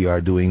Roll, and we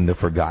are doing the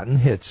Forgotten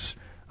Hits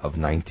of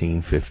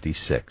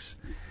 1956.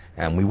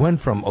 And we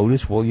went from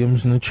Otis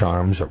Williams and the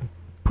Charms, a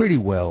pretty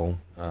well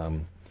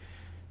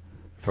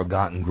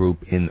forgotten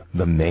group in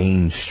the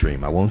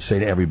mainstream. I won't say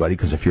to everybody,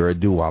 because if you're a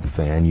doo-wop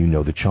fan, you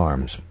know the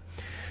Charms.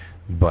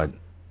 But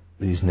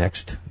these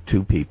next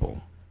two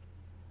people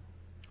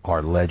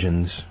are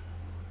legends,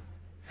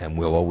 and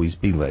will always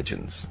be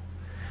legends.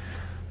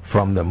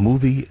 From the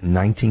movie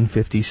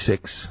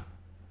 1956,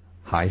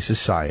 High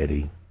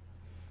Society,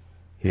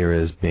 here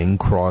is Bing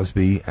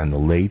Crosby and the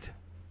late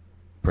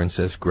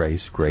Princess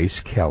Grace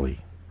Kelly,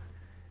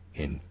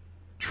 in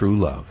True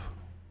Love.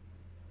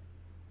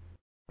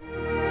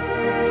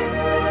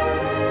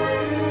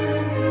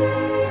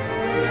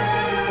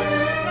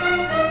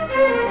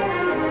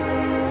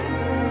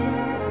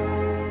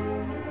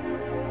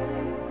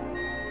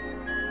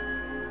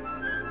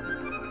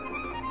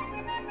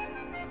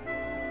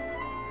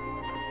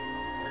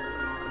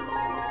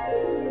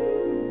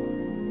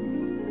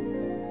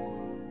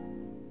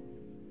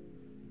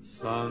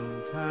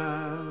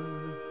 Suntan,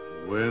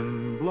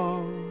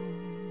 wind-blown,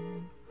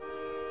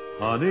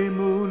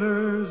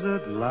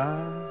 honeymooners at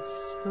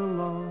last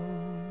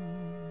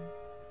alone.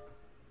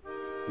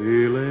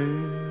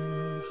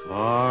 Feelings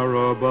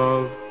far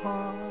above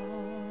par.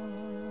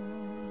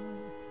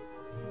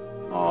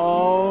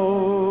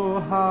 Oh,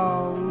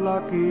 how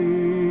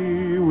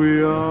lucky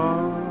we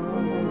are.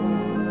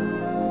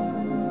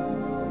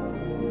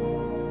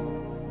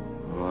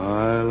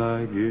 While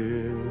I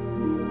give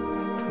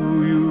to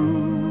you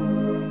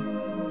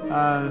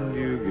and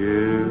you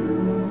give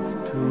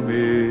to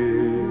me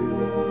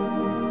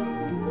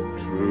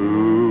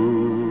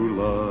true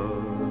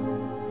love,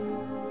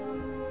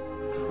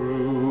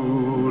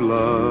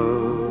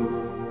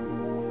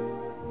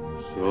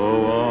 so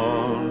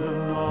on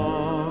and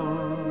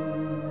on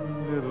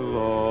it'll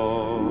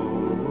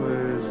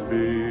always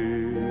be.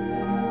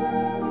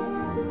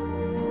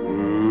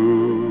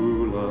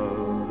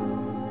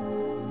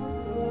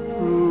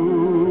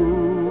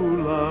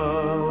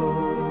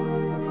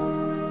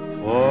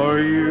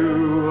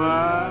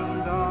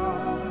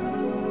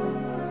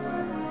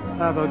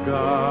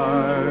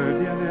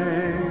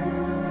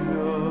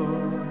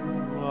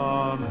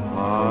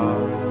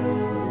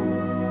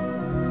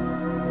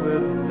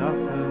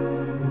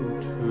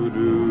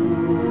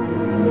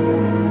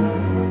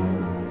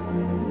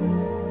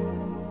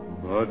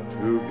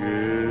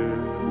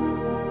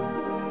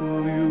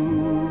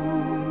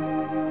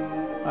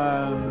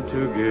 and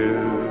to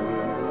give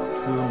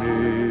to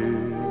me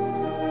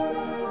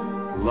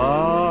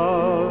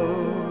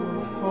love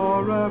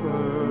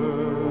forever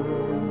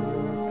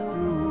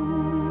true.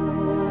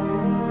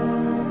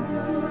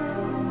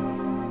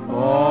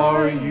 For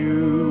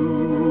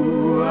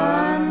you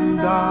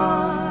and I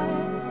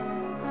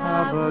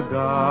have a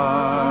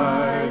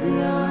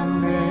guardian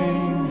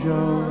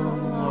angel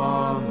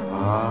on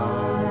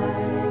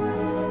high,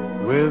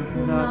 with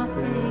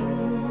nothing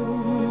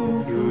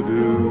to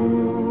do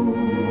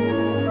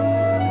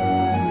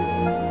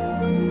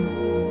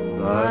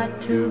but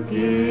to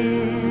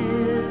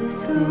give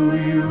to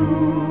you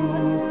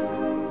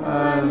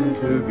and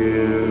to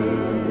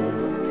give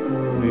to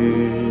me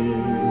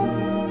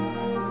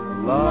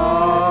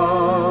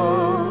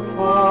love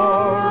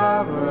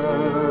forever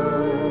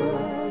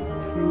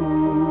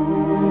true.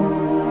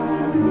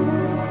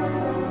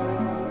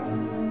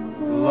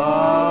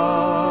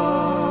 Love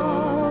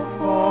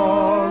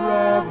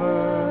forever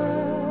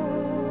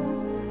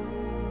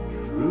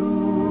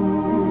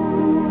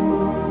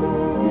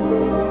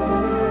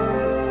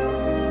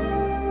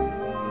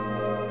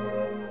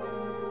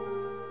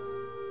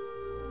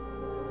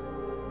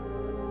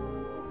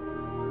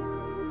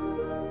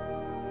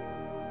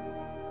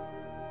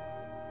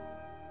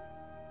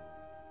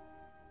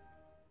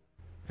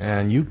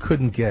And you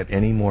couldn't get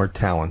any more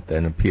talent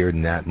than appeared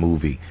in that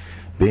movie.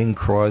 Bing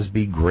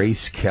Crosby,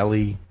 Grace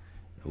Kelly,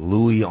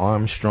 Louis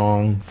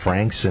Armstrong,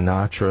 Frank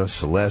Sinatra,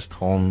 Celeste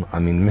Holm. I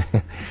mean,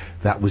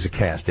 that was a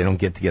cast. They don't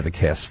get together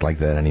casts like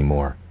that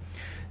anymore.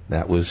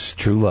 That was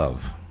True Love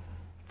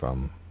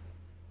from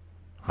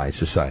High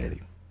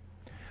Society.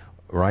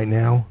 Right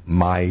now,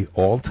 my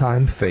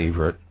all-time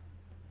favorite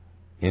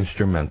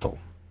instrumental.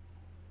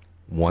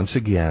 Once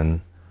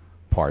again,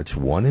 parts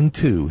 1 and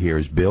 2.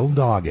 Here's Bill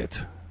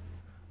Doggett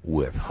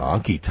with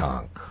Honky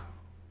Tonk.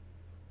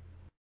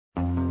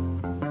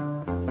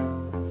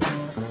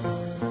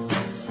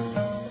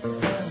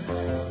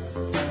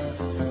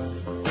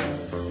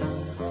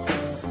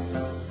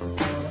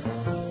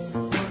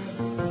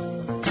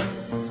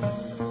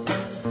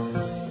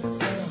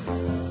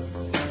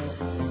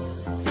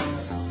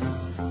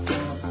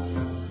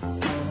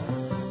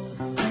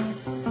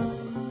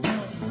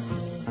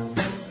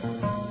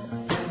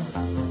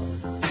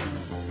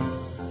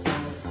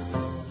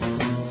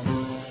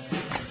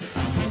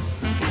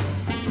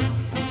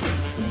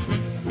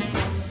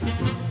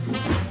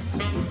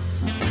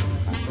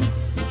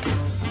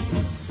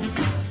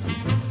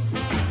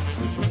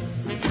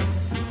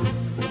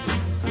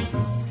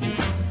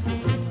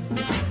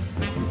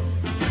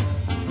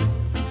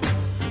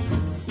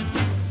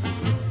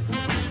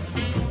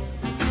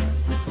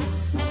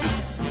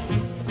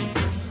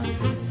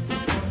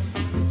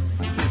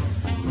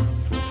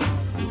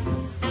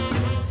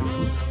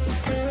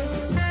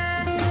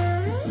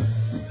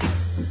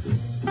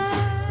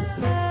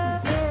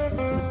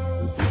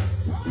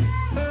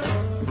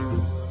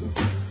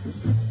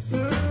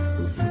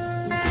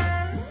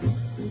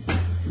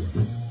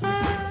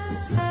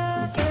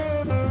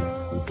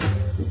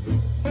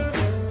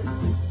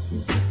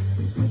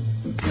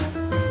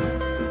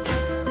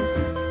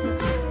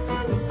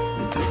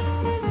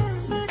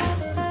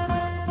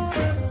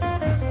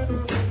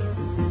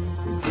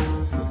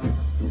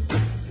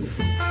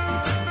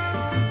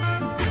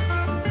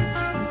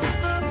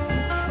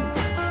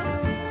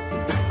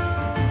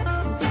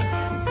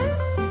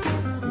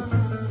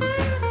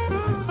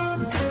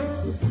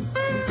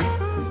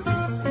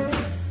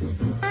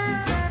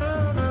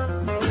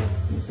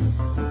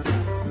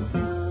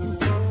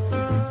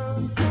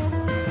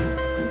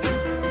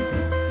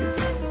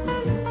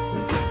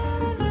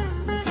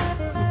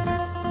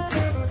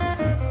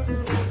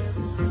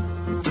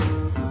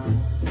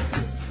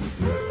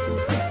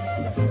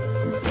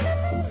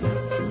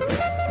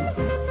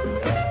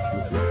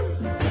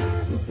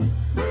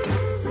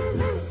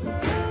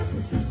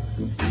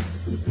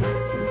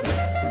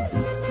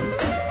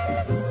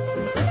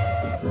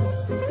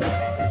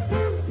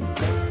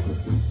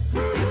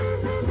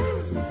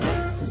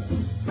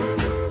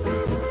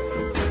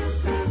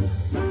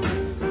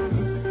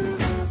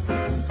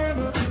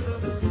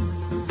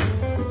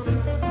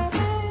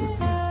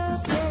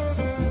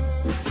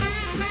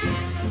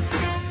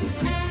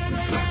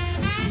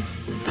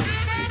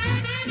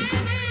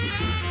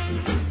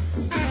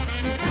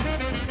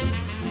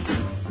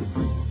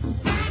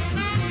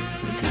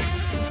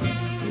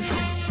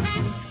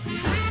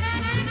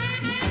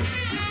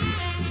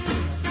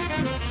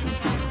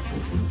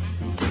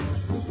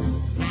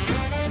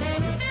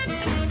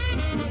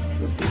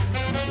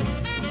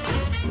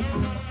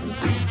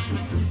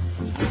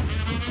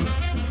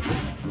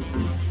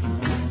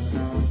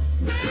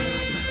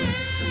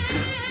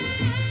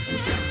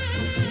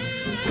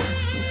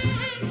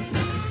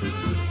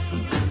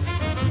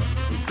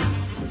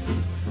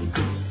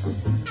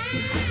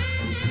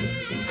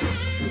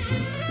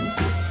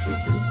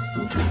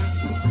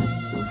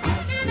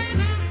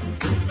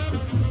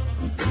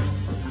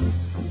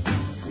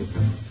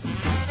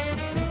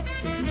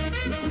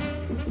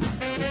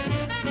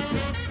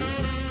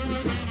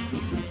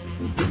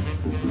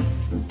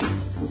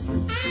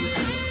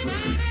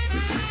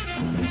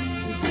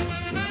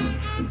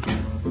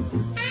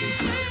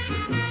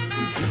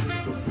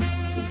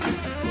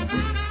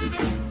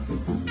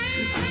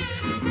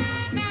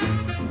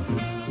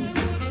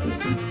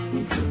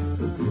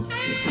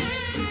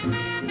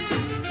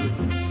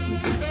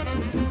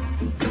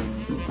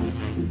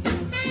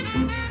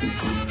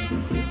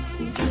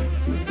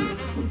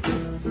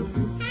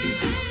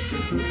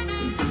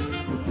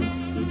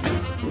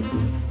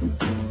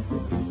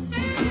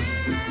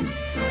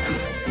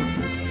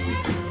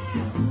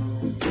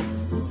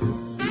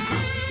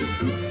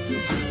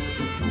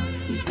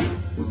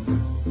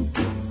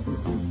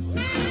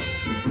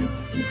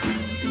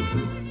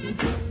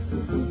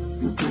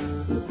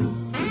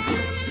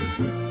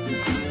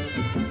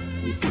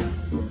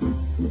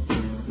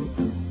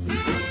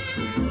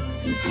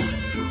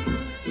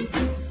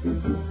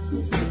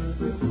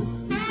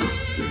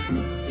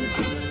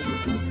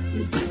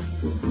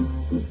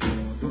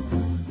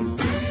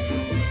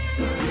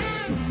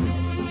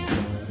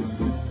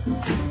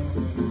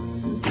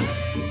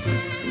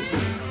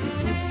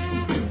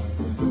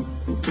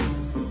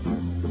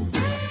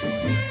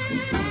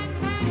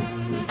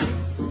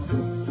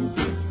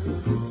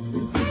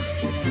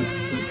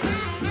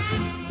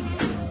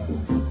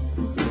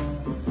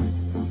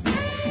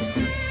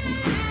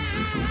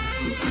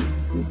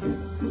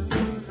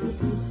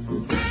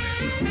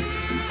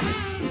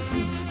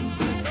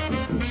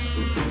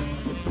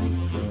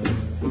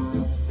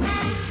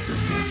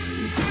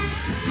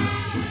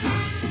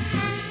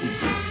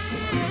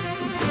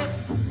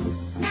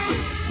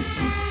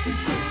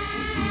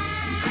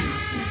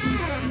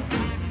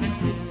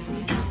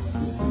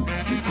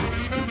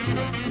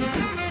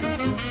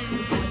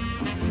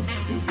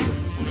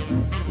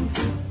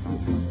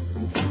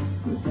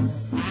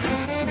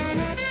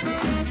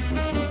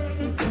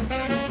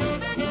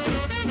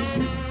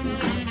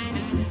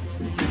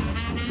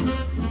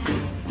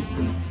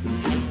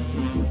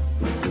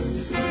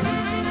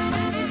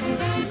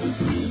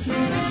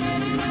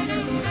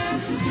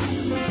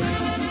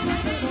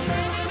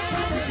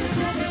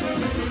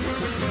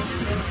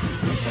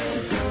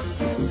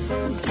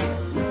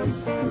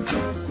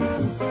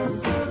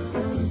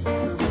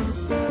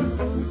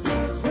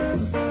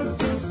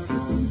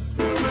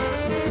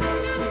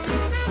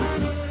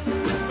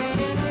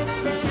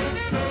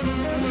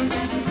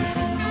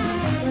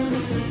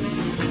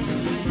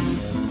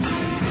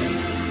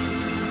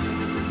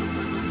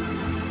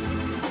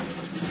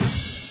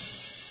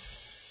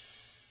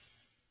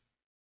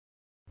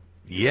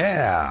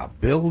 Yeah,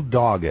 Bill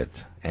Doggett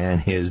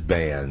and his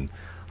band,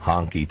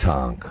 Honky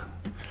Tonk.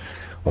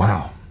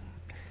 Wow.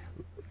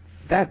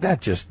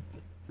 That just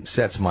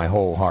sets my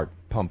whole heart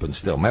pumping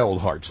still. My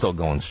old heart's still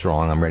going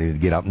strong. I'm ready to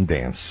get up and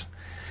dance.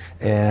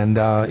 And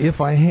if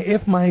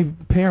my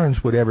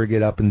parents would ever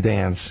get up and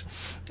dance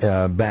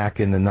back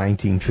in the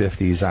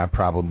 1950s, I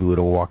probably would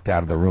have walked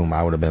out of the room.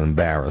 I would have been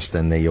embarrassed,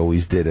 and they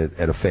always did it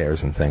at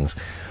affairs and things.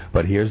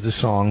 But here's the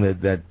song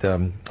that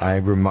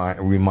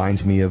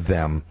reminds me of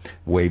them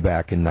way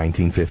back in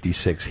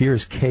 1956.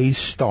 Here's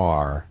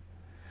K-Star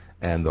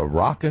and the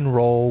Rock and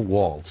Roll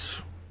Waltz.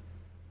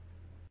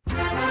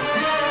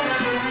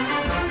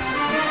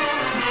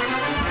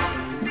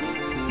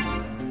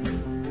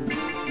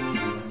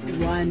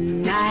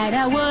 One night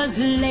I was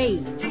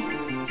late,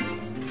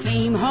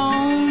 came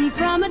home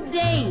from a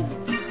date,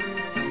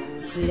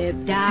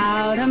 slipped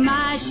out of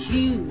my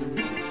shoes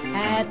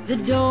at the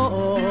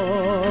door.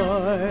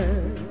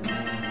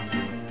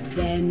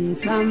 Then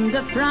from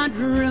the front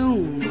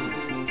room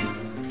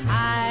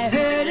I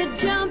heard a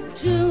jump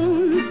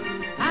tune.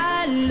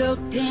 I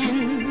looked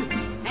in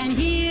and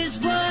here's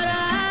what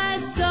I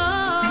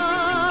saw.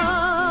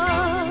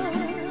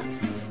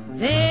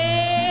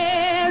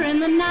 There in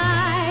the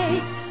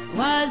night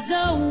was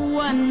a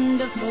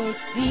wonderful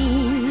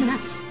scene.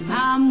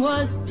 Mom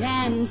was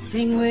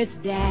dancing with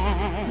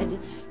Dad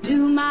to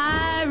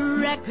my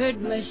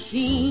record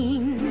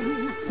machine.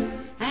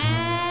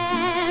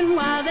 And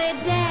while they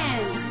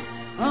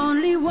danced,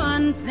 only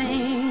one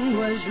thing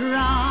was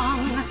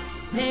wrong.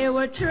 They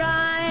were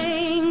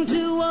trying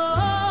to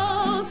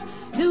waltz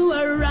to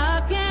a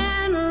rock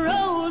and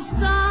roll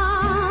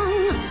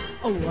song.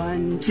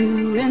 1,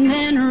 2, and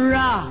then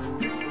rock.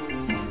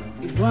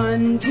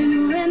 1,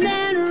 2, and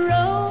then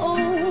roll.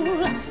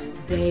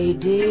 They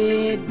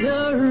did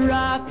the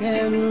rock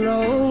and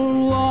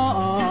roll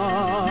waltz.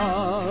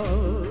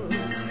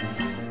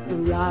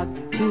 Rock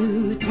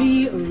 2,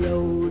 3,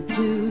 roll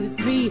 2,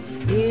 3.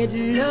 It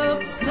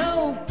looks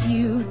so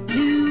cute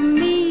to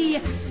me.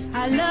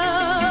 I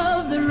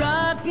love the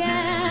rock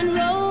and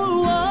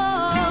roll waltz.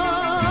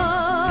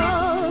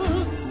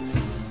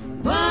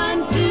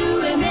 1,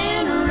 2, and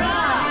then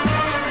rock.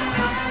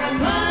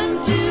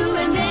 1, 2,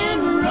 and then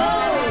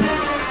roll.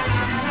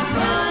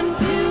 1,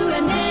 2,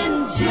 and then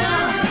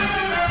jump.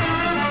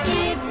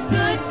 It's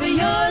good for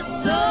your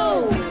soul.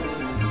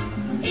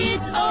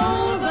 It's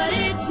old, but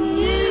it's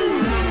new.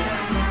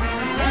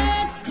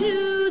 Let's do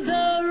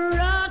the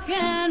rock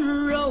and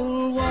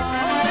roll waltz.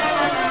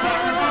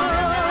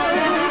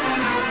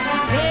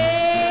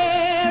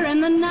 There in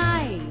the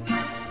night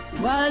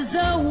was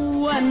a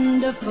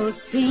wonderful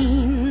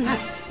scene.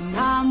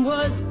 Mom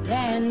was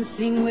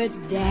dancing with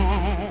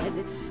Dad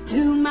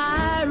to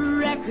my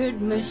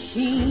record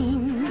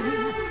machine.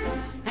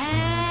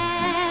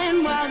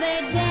 And while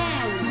they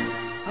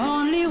danced,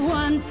 only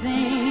one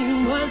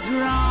thing was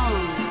wrong.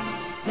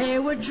 They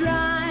were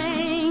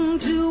trying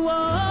to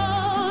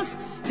waltz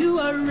to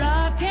a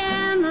rock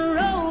and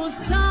roll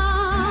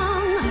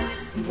song.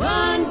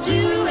 1,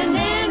 2, and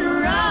then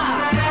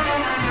rock.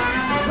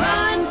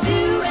 1,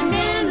 2, and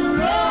then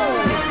roll.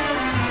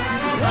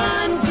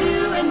 1,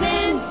 2, and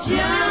then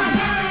jump.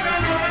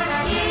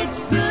 It's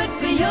good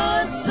for your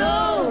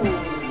soul.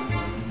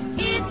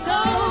 It's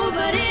old,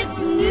 but it's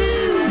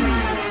new.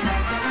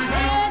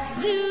 Let's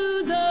do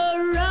the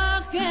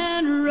rock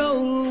and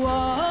roll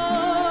waltz.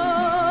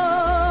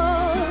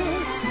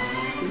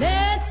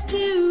 Let's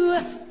do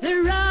the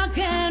rock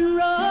and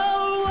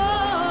roll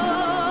waltz.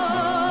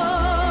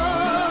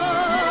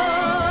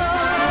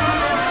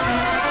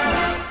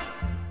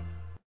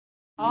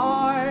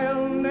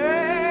 I'll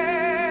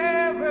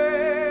never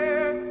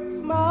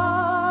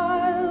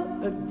smile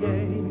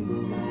again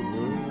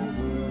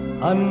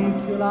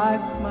until I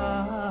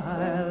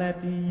smile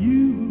at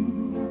you.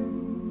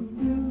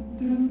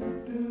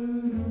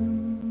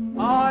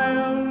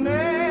 I'll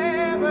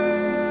never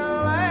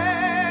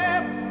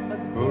laugh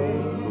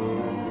again.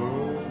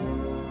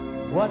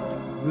 What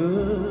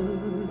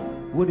good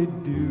would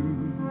it do?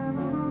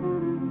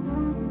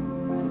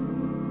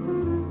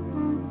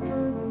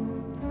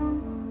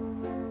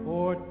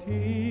 For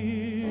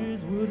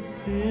tears would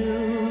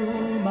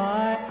fill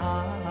my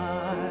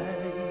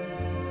eyes.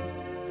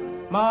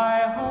 My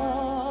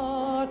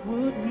heart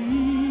would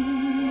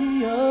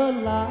realize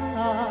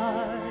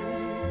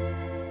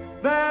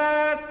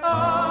that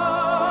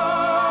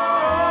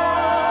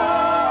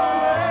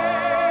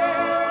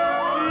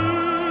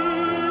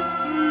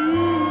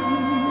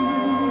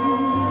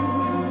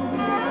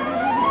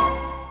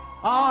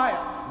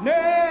I'll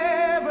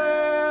never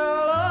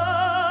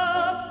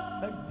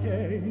love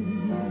again.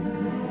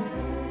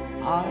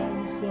 I'm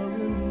so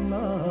in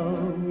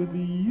love with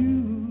you.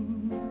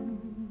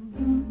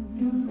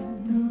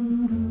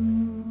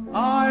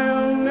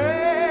 I'll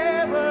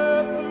never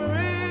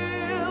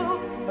thrill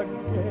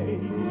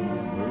again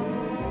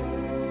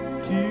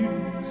to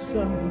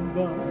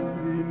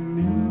somebody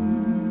new.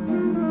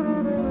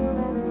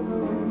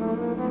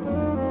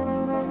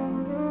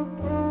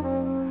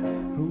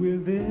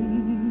 Within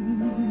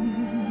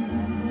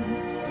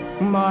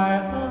my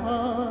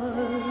heart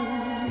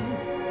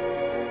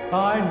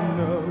I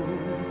know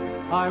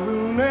I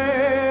will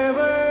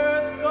never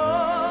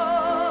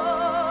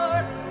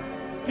start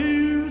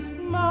to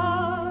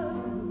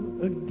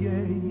smile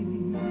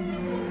again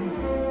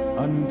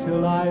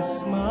until I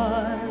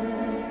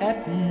smile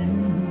at you.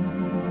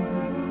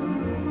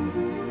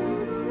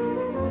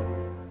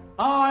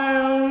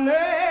 I'll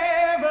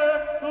never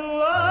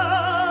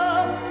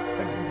love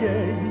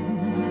again.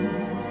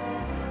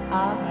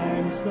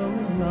 I'm so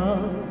in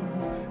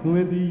love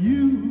with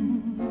you.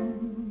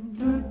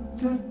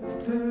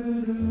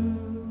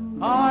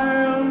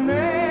 I'll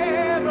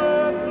never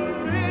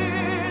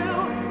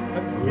thrill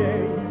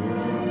again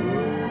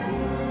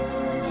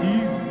to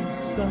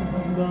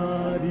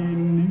somebody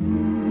new.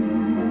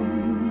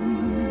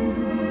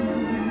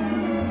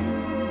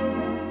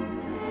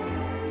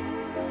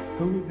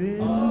 Oh, then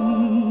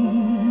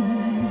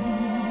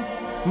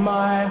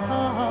my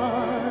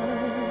heart,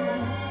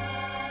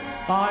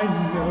 I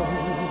know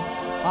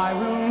I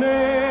will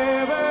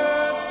never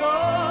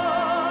start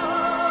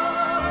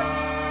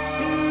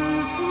to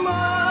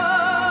smile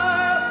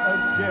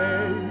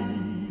again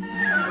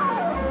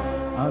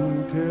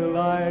until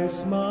I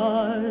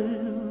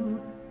smile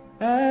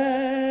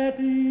at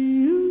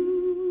you.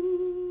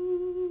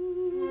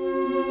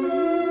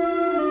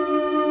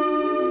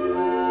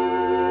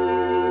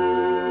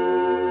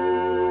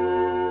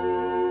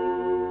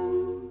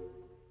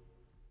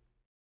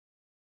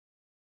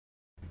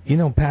 You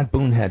know, Pat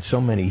Boone had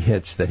so many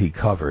hits that he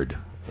covered.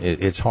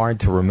 It's hard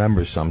to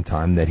remember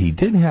sometime that he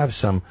did have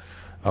some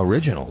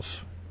originals.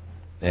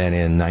 And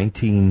in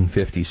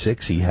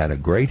 1956, he had a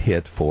great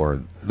hit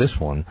for this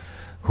one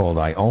called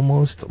I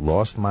Almost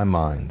Lost My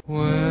Mind.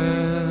 When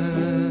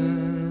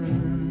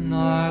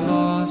I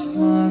lost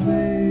my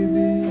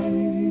baby,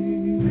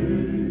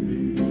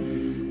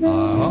 I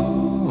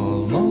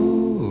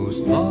almost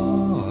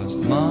lost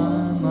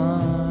my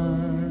mind.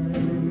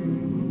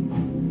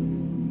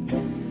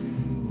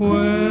 When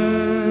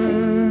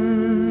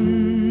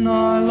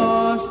I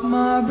lost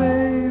my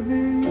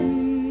baby,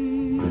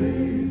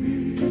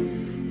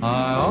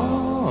 I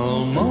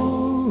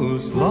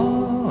almost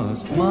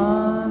lost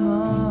my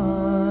mind.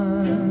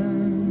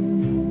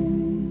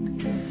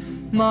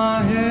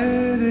 My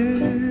head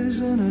is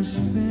in a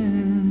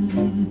spin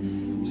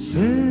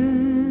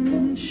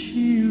since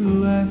she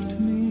left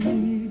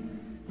me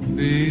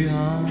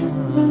behind.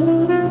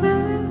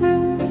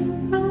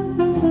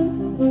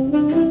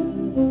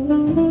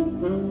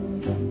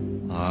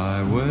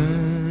 I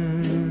went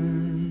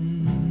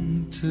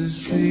to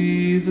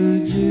see the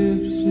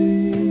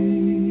gypsy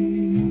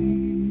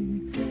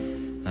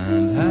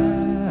and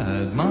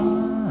had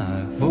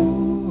my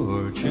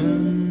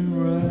fortune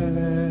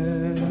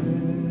read.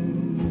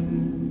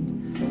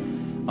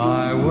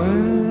 I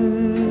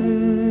went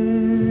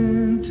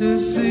to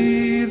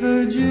see the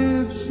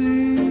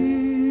gypsy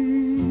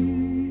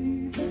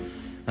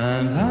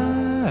and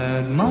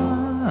had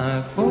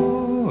my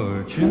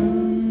fortune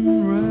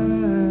read.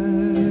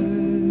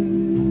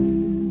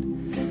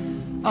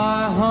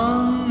 I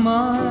hung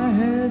my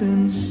head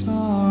in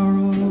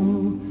sorrow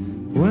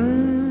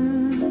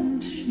when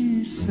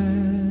she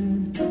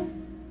said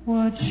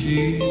what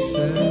she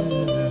said.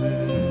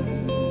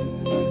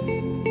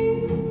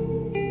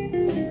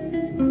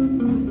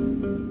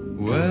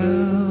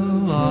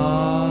 Well, I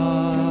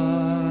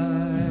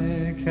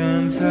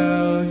can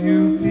tell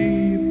you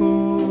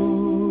people,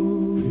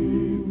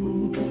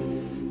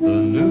 the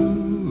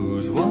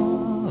news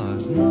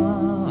was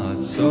not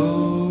so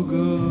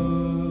good.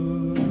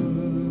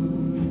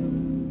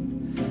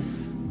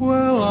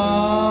 Well,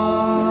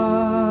 I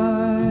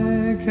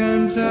can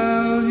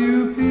tell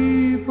you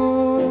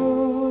people,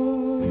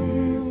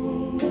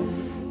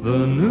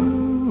 the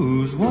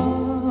news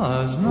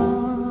was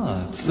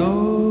not so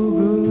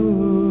good.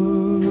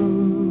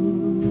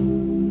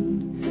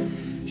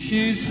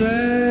 She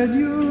said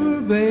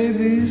your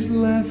baby's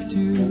left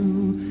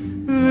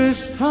you, this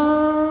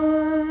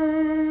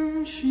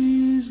time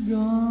she's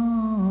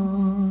gone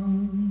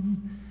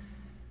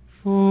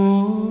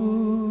for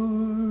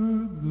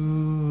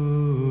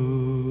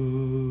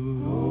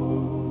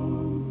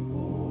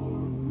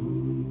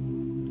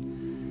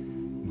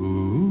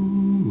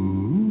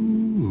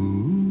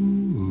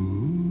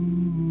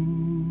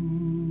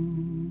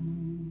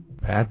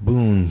Pat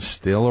Boone,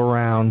 still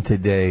around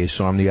today.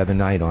 Saw him the other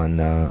night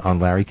on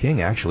Larry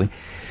King, actually.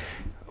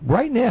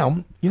 Right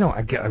now, you know, I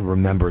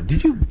remember.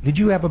 Did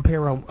you have a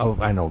pair of?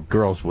 I know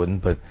girls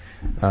wouldn't, but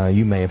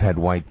you may have had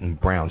white and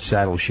brown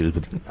saddle shoes.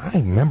 But I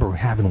remember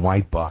having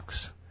white Bucks,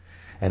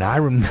 and I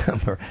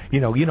remember, you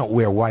don't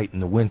wear white in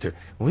the winter.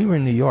 When we were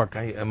in New York,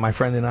 my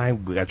friend and I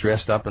got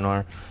dressed up in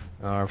our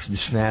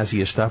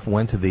snazziest stuff.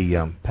 Went to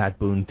the Pat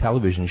Boone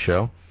television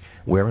show,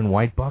 wearing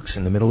white Bucks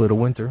in the middle of the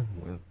winter,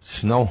 with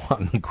snow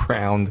on the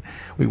ground.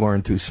 We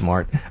weren't too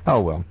smart.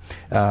 Oh well,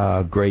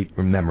 great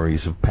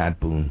memories of Pat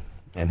Boone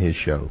and his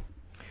show.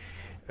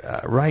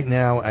 Right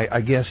now,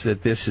 I guess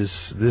that this is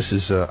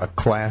a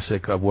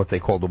classic of what they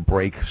call the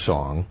break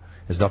song.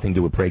 It has nothing to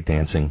do with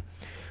breakdancing,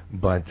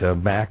 But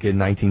back in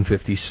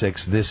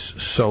 1956, this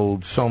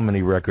sold so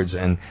many records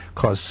and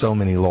caused so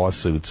many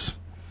lawsuits.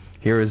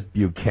 Here is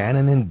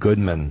Buchanan and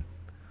Goodman,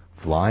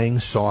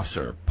 Flying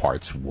Saucer,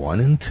 Parts 1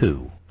 and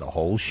 2, the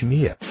whole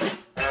schmear.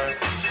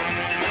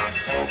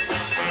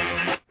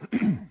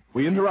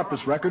 We interrupt this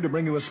record to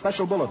bring you a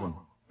special bulletin.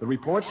 The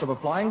reports of a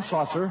flying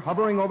saucer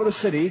hovering over the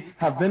city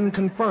have been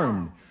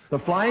confirmed. The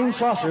flying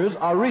saucers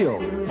are real.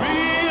 Feel what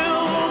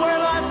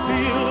I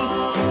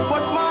feel,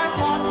 what my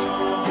heart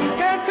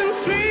can't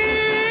conceal.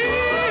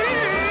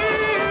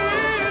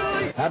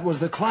 That was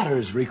the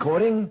Clatters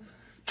recording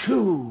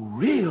Too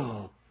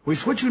Real. We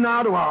switch you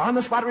now to our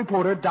on-the-spot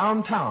reporter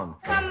downtown.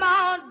 Come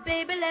on,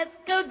 baby, let's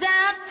go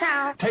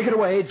downtown. Take it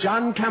away,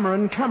 John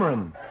Cameron.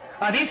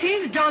 This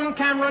is John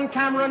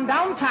Cameron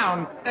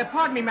downtown.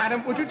 Pardon me,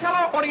 madam. Would you tell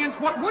our audience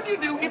what would you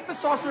do if the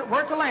saucer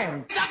were to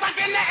land? Jump back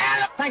in the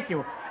air. Thank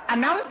you. And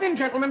now listen,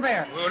 gentlemen,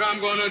 there. What I'm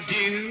gonna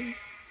do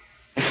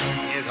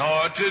is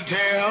hard to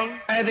tell.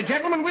 The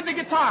gentleman with the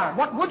guitar.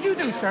 What would you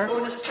do, sir?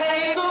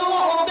 Take a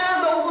walk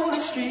down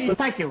the street.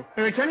 Thank you.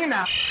 We return you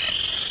now.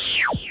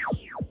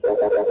 This is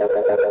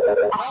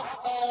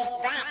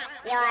Drop,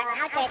 your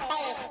outer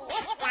space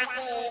disc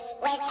jockey,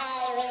 with a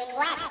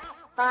request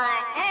for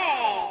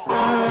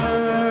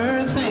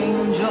Earth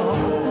Angel.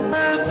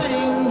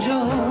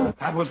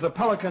 That was the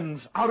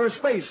Pelicans' Outer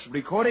Space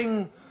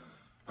recording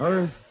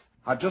Earth.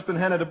 I've just been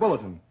handed a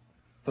bulletin.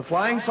 The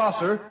flying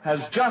saucer has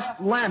just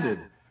landed.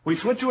 We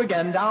switch you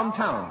again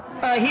downtown.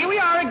 Here we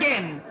are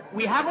again.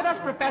 We have with us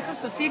Professor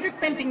Sir Cedric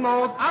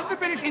Fentingmold of the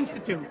British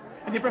Institute.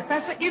 And the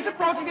professor is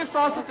approaching the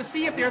saucer to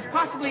see if there's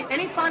possibly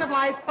any sign of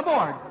life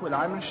aboard. Well,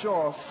 I'm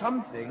sure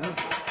something.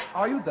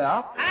 Are you there?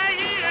 I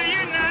hear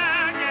you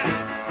knocking,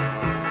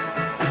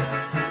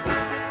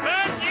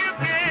 but you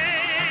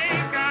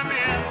can't come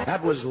in.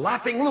 That was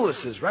Laughing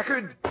Lewis's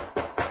record,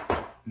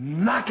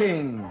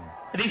 Knocking.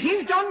 This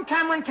is John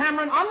Cameron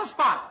on the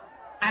spot.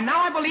 And now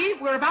I believe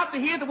we're about to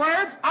hear the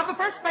words of the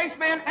first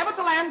spaceman ever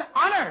to land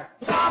on Earth.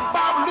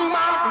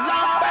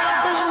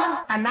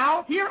 And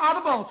now, here are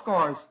the bowl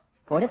scores.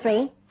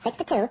 4-3,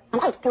 6-2,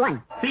 and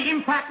 8-1. The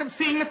impact of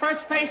seeing the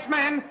first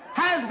spaceman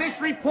has this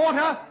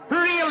reporter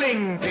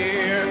reeling.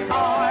 Here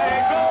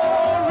I go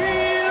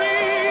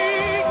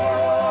reeling.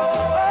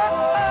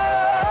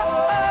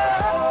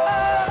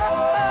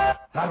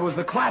 That was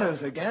the Clatters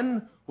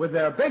again, with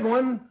their big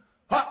one,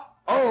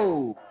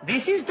 Oh!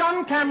 This is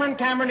John Cameron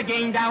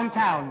again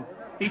downtown.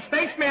 The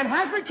spaceman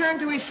has returned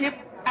to his ship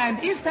and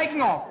is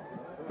taking off.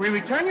 We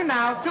return you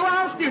now to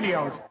our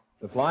studios.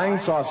 The flying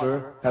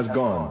saucer has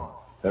gone.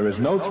 There is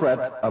no threat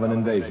of an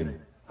invasion.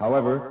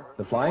 However,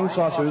 the flying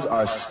saucers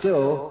are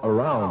still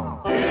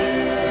around.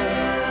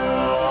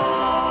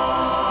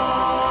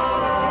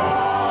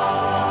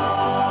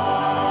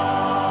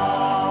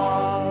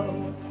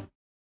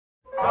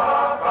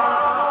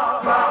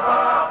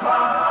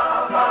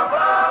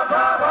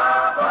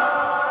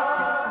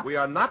 We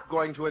are not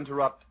going to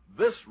interrupt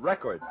this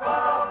record.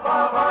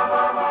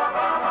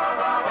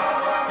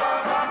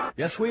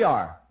 Yes, we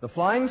are. The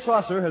flying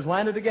saucer has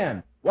landed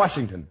again.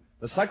 Washington.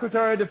 The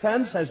Secretary of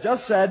Defense has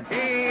just said, Is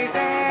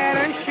that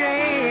a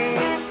shame?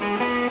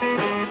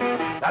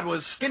 That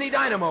was Skinny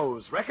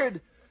Dynamo's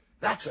record.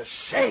 That's a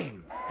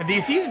shame.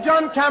 This is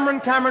John Cameron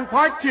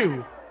Part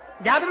 2.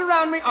 Gathered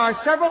around me are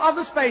several of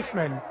the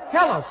spacemen.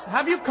 Tell us,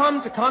 have you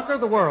come to conquer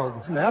the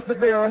world? Snap the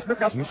bear,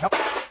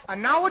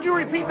 And now would you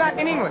repeat that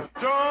in English?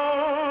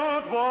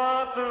 Don't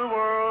want the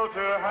world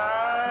to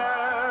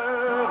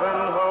have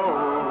and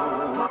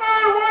hold.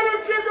 Hey, why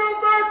don't you go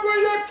back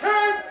where you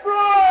came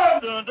from?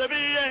 Don't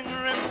be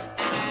angry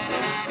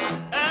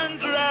and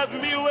drive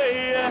me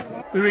away.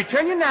 We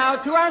return you now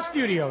to our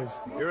studios.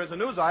 Here is a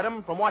news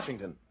item from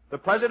Washington. The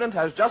President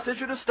has just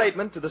issued a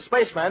statement to the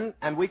spacemen,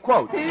 and we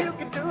quote, You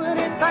can do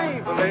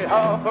anything but lay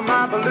off of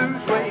my blue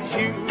suede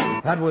shoes.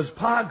 That was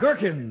Pa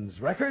Gherkin's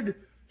record,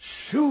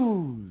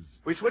 Shoes.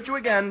 We switch you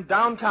again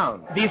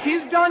downtown. This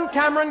is John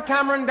Cameron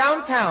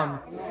downtown.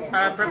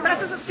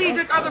 Professor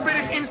Cedric of the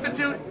British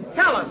Institute,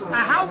 tell us,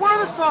 how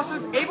were the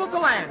saucers able to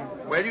land?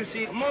 Where do you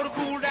see The motor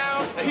cooled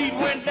down, the heat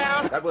went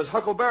down. That was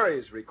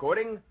Huckleberry's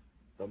recording,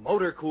 The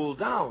Motor Cooled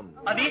Down.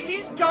 This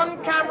is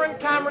John Cameron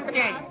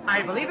again.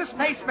 I believe the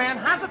spaceman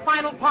has a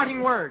final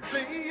parting word. See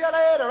you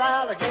later,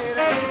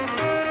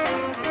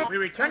 alligator. We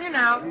return you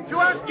now to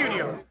our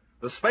studios.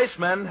 The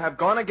spacemen have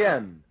gone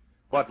again,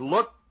 but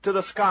look to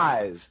the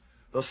skies.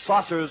 The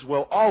saucers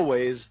will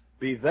always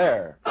be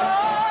there.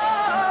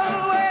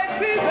 Always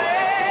be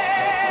there.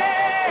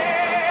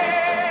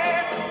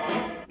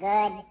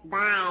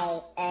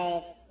 Goodbye,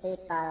 Earth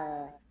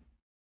people.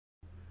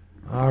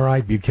 All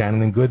right,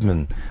 Buchanan and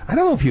Goodman. I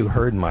don't know if you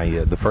heard my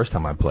the first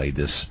time I played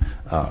this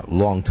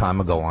long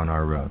time ago on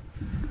our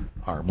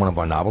one of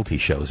our novelty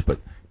shows, but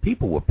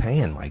people were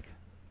paying like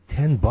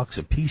 $10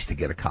 a piece to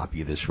get a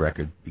copy of this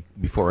record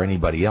before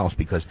anybody else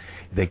because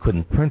they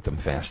couldn't print them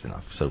fast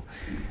enough. So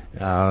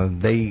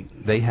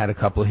they had a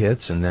couple of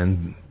hits, and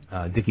then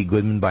Dickie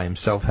Goodman by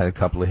himself had a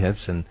couple of hits,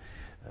 and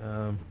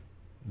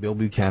Bill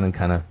Buchanan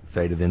kind of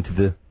faded into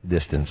the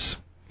distance.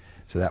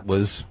 So that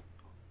was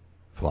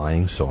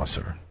Flying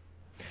Saucer.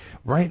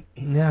 Right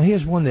now,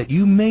 here's one that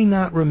you may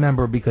not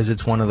remember because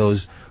it's one of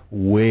those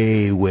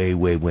way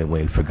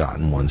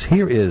forgotten ones.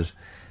 Here is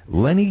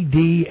Lenny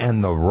D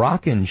and the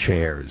Rockin'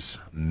 Chairs,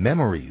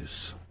 Memories.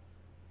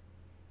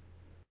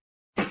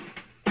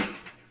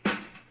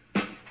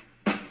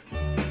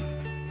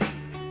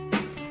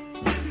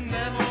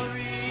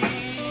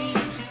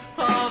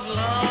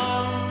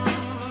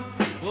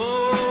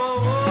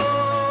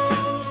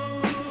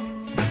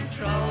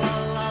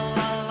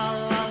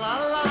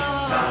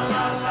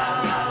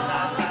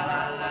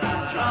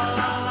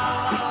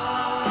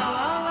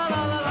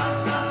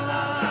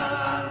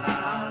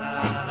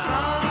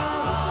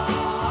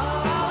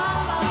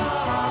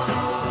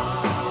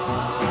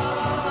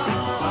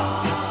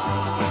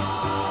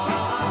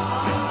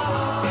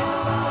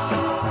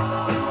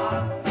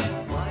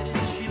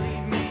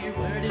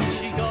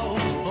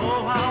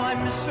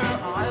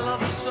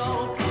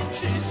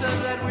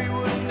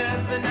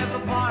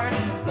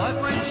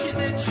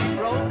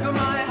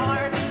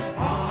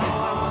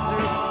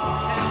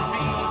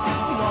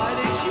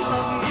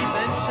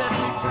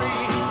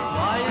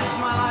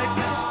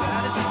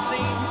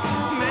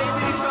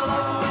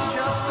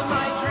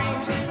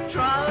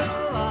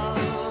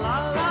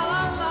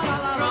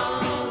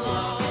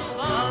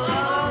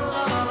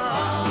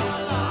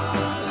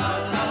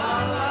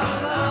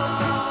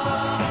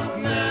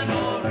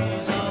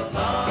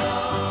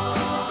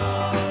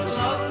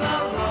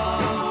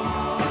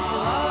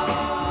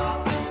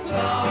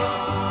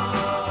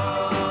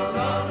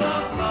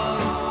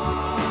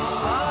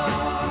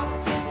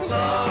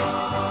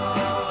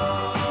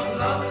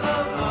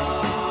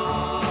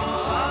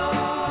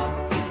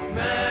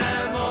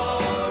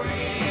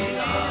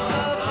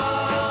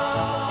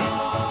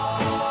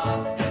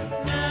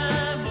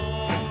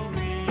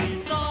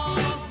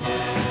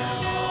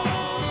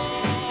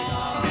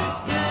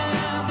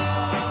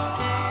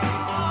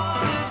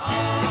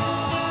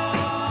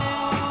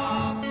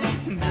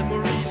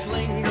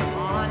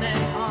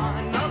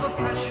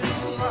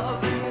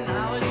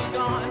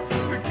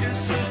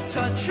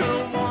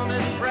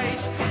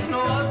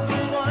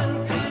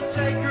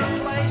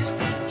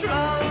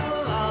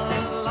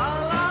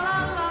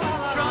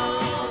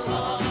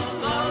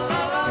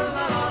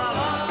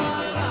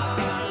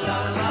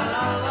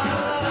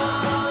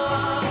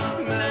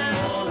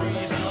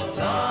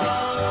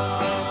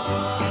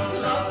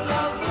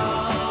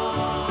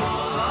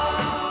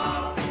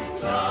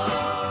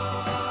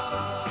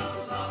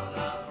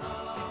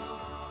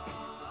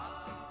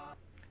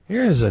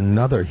 Here's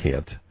another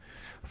hit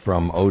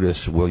from Otis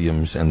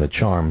Williams and the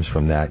Charms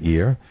from that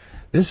year.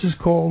 This is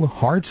called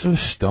Hearts of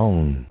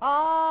Stone.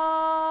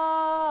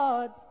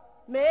 Heart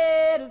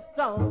made of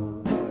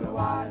stone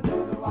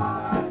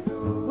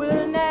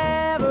will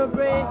never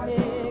break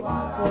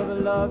for the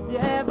love you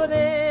have for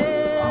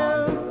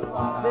them.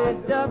 They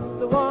just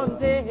won't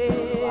take.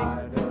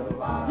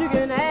 You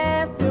can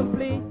ask them,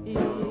 please.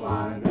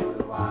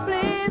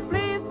 Please,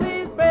 please,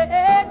 please break.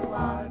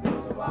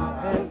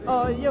 And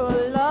all your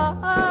love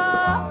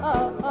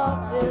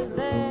is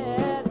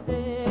that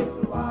thing.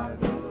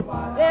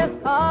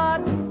 It's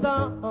hard to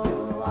stone.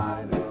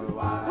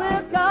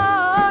 Will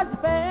cause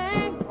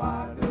pain.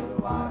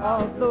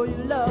 Although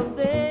you love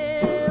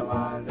them,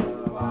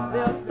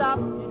 they'll stop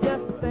you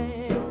just the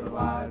same.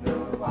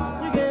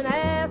 You can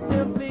ask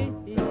them, please.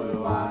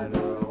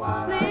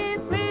 Please,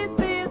 please,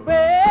 please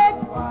break.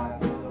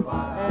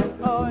 And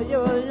all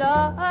your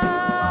love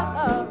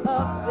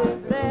is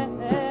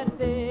that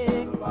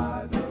thing.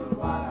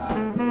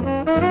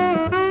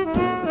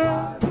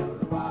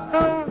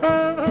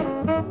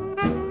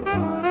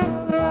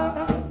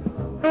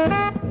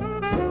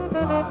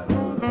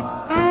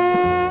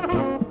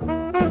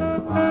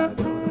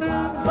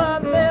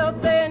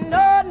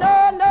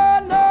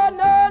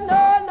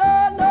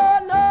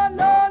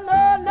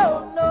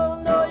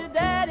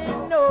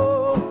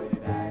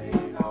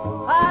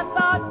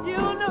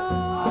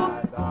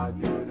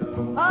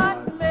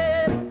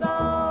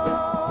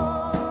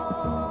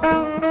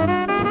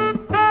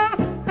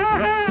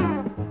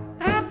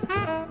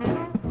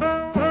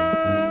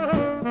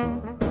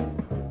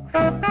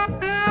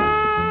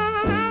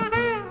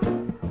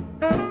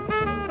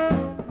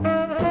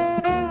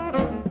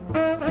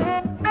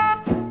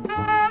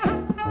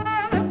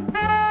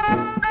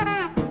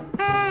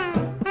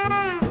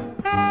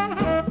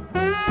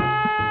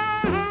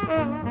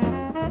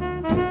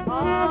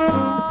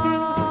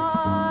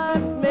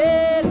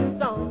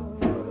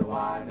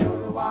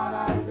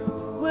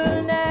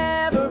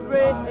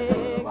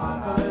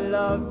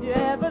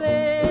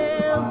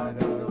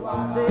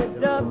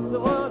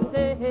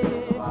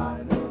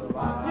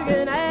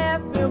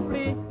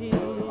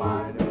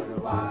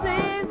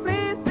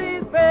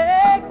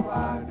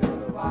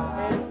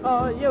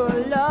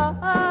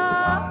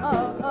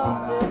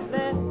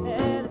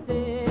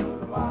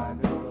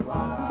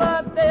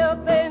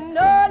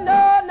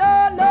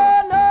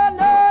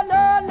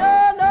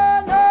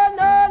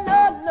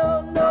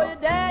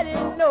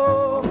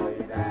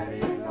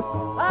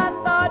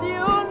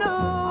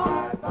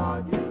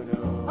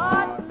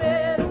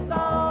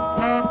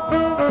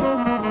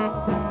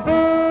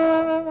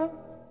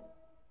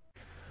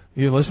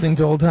 You're listening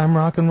to Old Time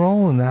Rock and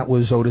Roll, and that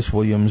was Otis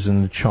Williams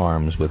and the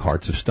Charms with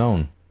Hearts of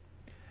Stone.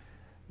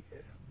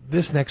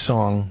 This next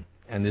song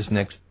and this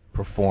next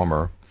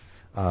performer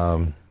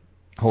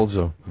holds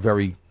a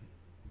very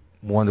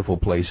wonderful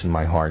place in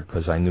my heart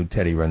because I knew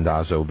Teddy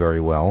Randazzo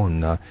very well,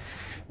 and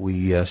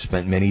we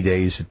spent many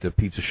days at the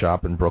pizza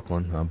shop in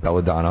Brooklyn,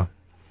 Belladonna,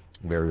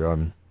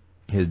 where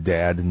his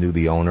dad knew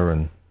the owner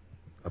and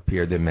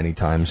appeared there many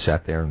times,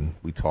 sat there, and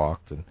we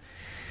talked. And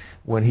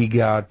when he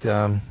got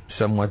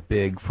somewhat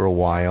big for a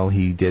while,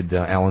 he did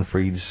Alan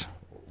Freed's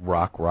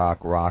Rock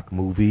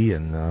movie,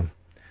 and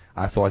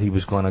I thought he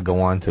was going to go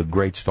on to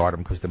great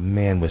stardom because the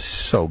man was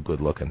so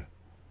good-looking,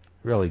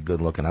 really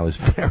good-looking. I was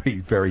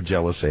very, very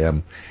jealous of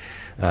him,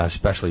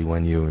 especially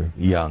when you were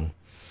young.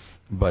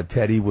 But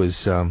Teddy was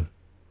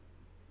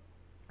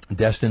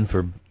destined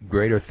for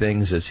greater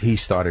things as he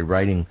started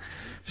writing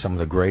some of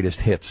the greatest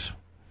hits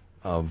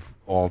of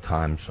all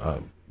times,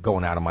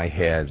 Going Out of My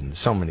Head and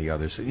so many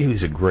others. He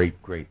was a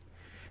great, great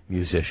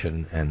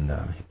musician, and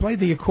he played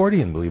the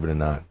accordion, believe it or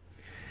not.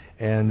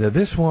 And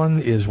this one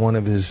is one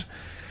of his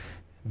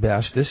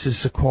best. This is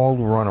called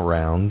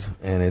Runaround,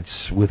 and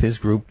it's with his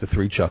group, the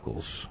Three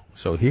Chuckles.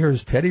 So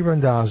here's Teddy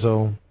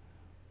Randazzo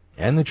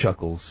and the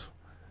Chuckles,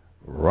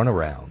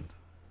 Runaround.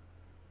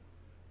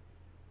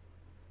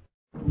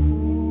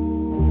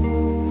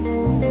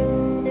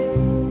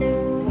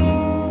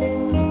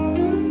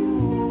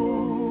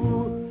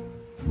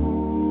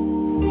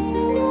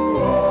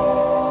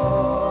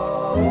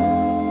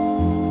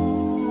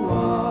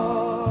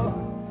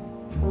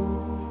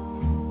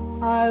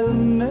 I'll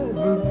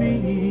never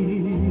be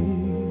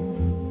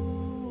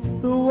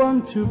the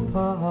one to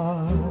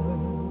part.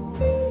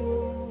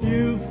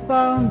 You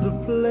found a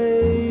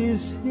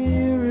place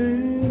here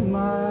in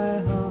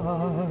my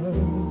heart.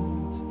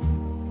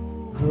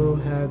 Go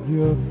have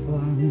your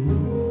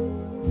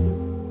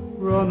fun,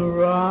 run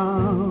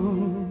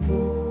around.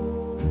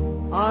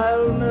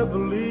 I'll never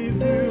leave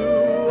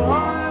you,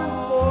 I'm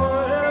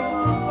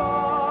forever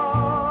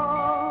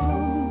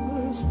bound.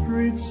 The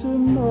streets are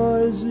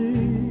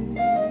noisy,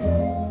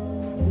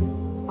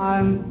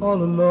 I'm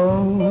all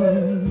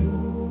alone.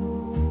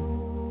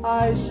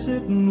 I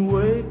sit and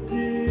wait,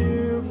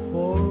 dear,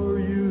 for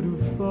you to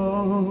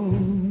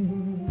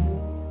phone.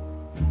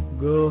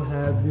 Go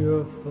have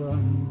your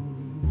fun,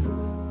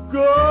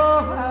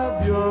 go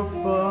have your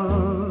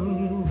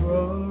fun,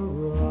 run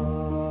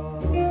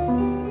around.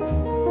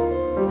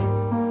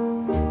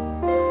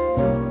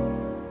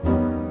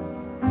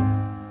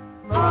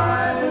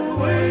 I've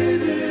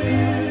waited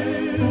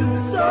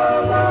so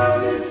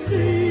long it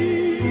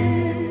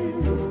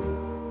seems.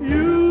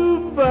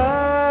 You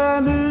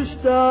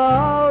vanished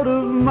out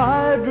of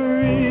my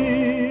dream.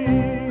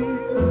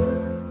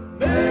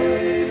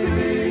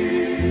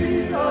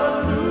 Maybe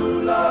a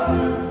new love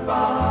you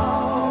found.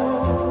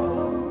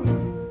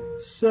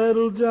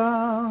 Settle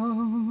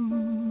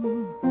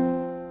down,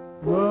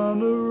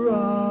 run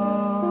around.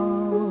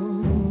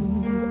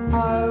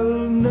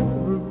 I'll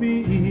never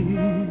be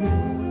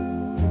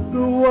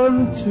the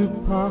one to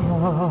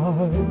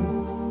part.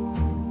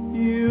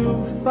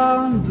 You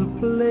found a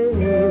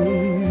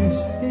place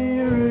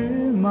here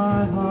in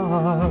my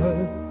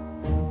heart.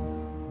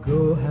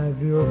 Go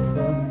have your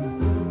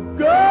fun,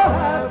 go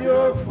have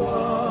your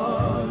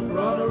fun,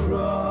 run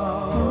around.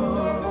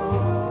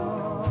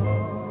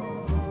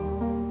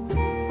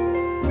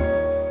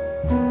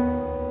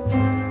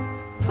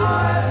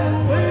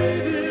 I've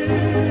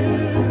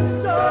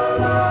waited so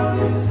long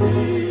to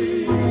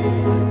see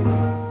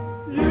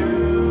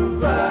you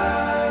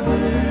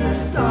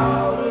vanished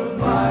out of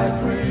my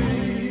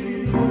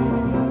dream.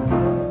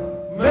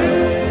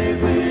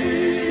 Maybe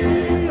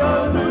a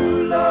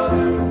new love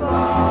you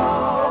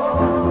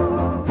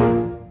found.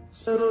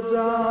 Settle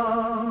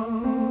down,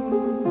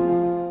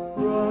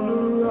 run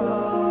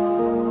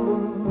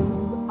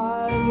around.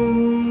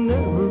 I'll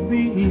never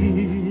be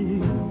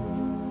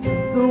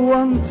the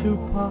one to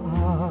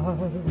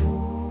part.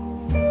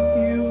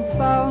 You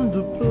found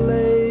a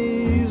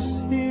place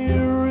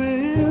here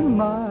in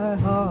my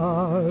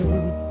heart.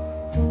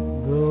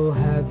 Go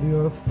have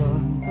your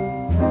fun,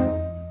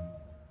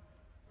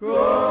 go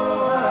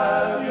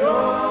have your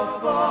fun,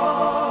 run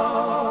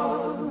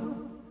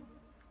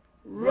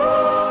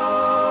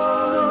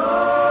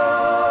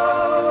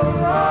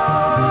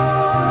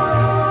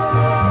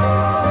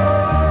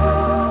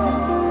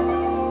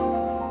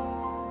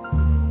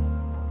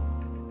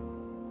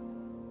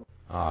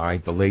All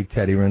right, the late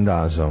Teddy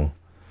Randazzo.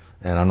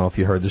 And I don't know if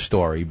you heard the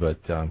story, but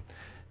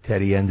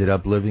Teddy ended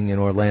up living in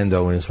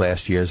Orlando in his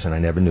last years, and I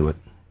never knew it.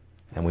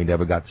 And we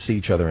never got to see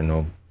each other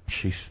in,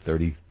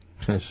 30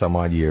 some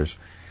odd years.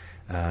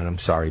 And I'm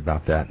sorry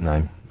about that,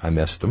 and I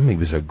missed him. He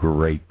was a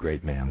great,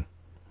 great man.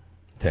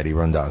 Teddy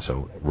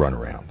Randazzo,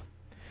 Runaround.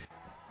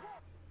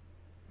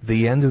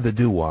 The end of the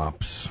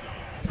doo-wops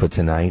for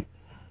tonight.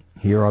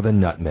 Here are the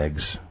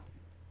Nutmegs,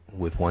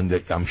 with one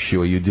that I'm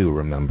sure you do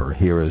remember.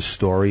 Here is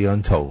Story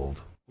Untold.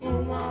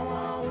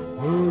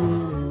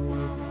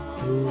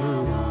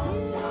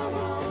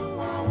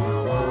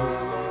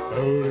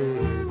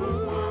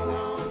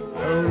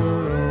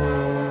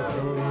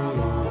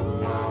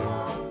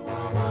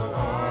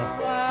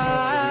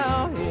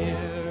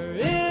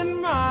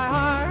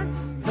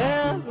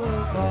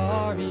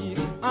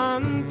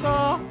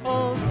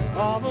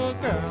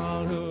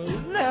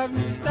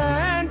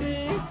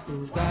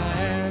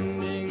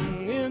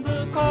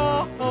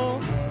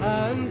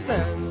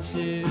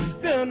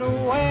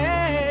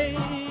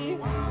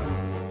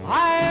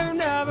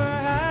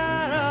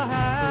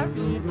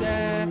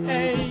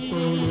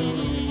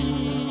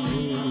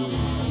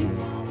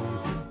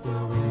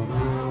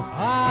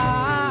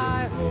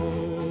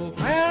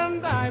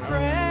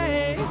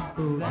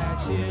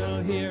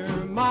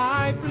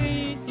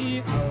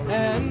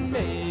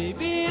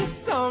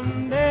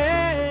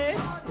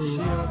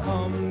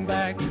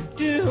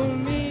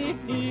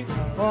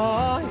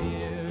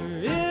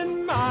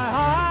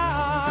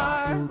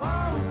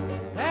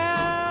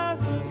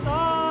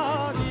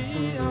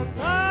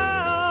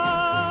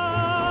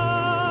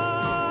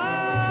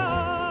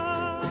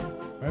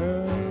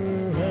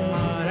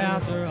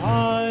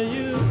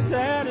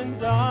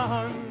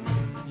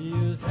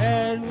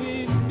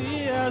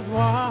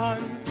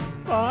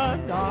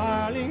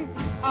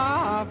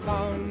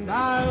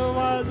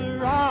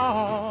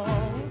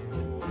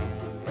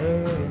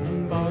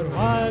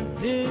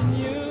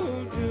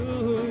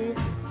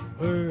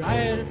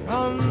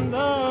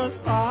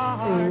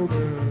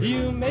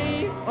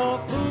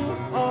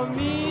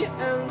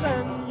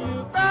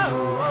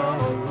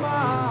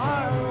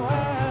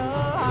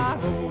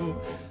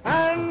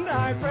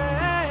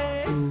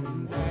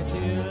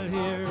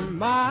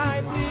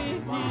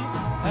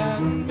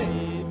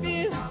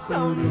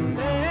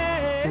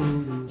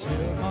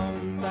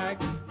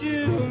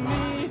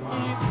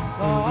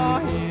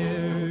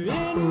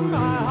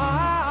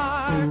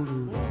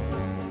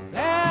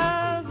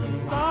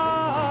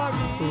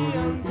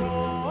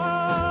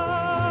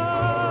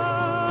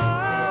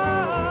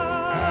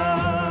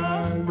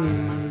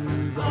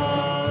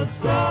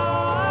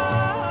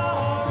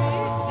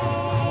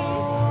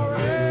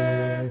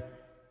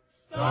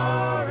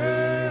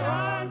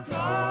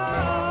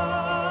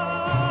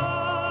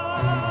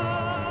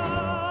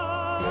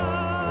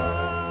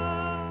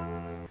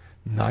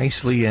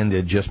 Nicely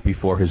ended just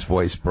before his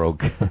voice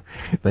broke.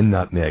 The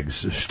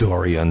Nutmegs,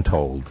 Story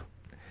Untold.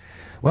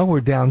 Well,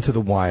 we're down to the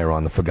wire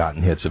on the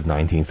Forgotten Hits of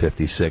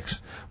 1956,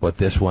 but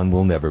this one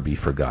will never be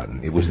forgotten.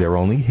 It was their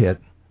only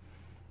hit.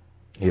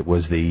 It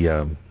was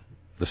the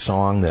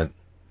song that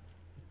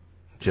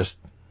just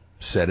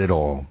said it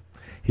all.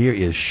 Here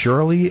is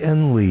Shirley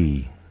and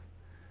Lee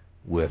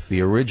with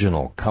the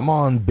original, Come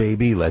On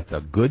Baby, Let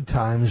the Good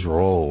Times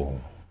Roll.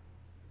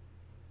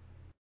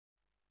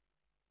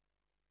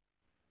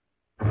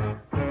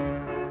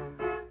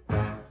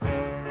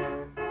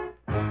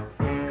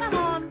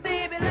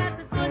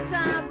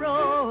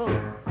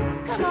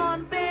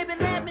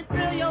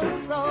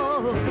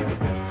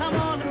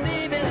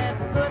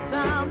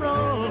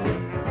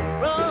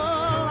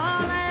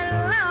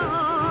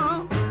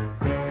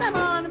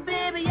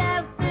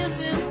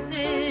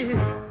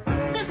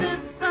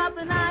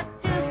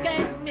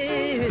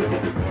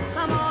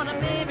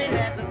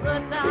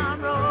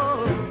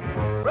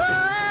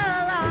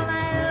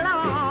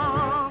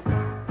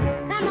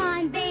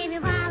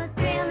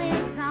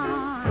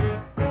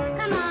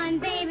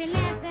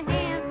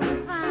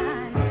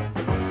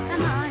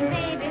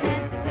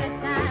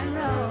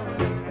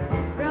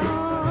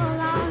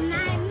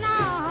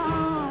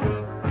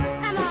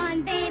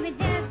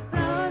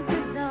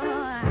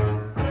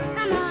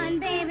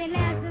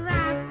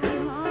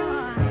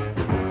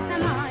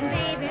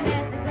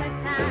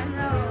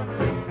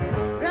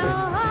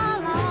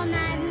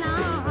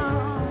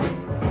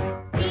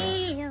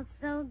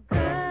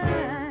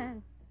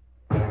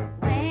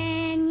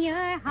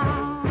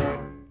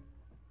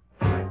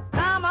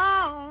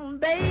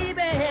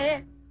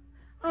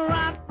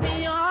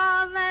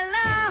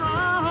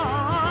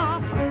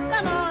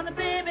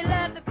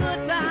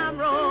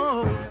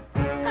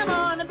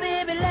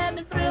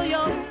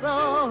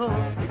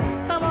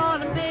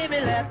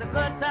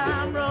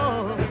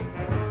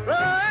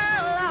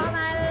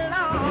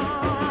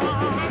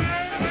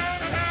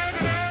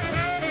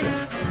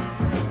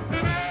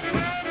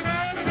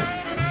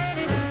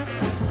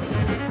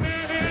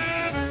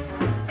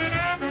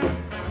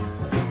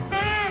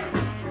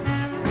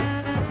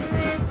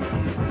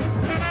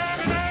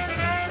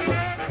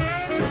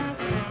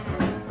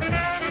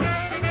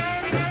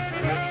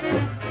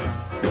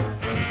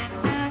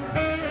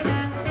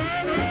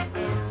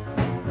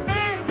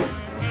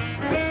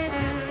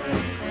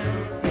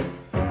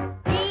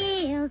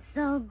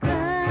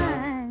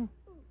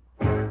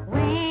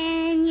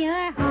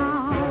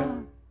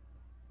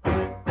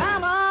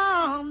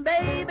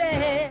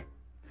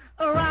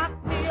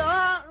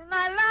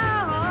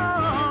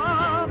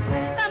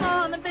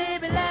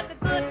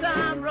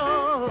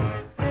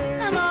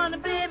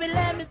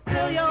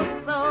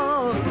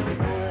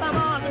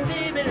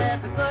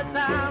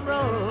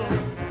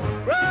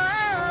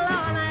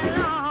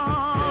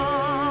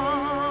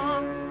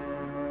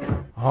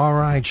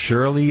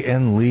 Shirley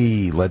and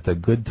Lee, Let the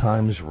Good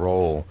Times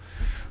Roll.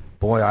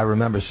 Boy, I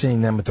remember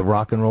seeing them at the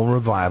Rock and Roll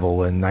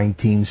Revival in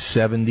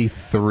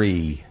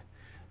 1973.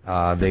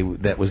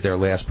 That was their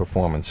last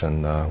performance,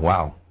 and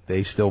wow,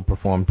 they still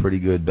performed pretty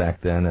good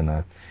back then. And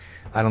I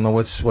don't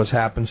know what's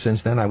happened since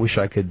then. I wish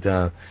I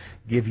could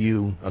give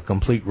you a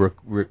complete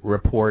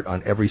report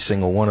on every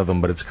single one of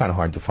them, but it's kind of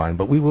hard to find.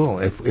 But we will,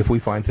 if we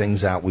find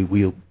things out, we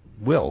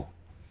will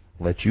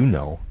let you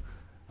know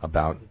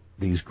about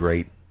these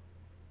great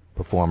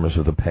performers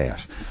of the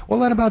past. Well,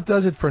 that about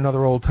does it for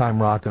another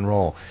old-time rock and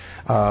roll.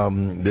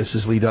 This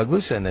is Lee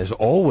Douglas, and as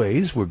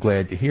always, we're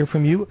glad to hear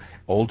from you.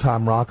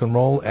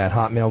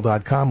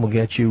 oldtimerockandroll@hotmail.com will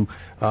get you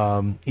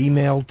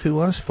email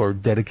to us for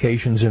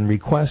dedications and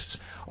requests.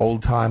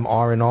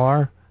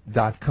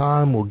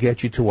 oldtimernr.com will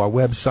get you to our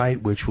website,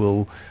 which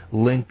will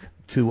link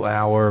to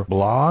our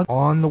blog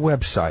on the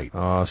website.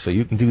 So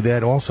you can do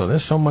that also.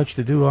 There's so much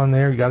to do on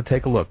there. You got to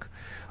take a look.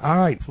 All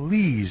right,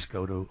 please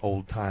go to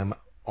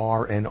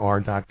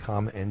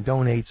oldtimernr.com and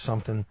donate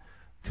something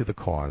to the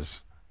cause.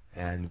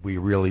 And we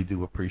really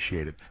do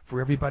appreciate it.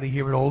 For everybody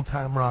here at Old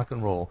Time Rock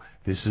and Roll,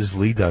 this is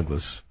Lee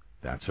Douglas.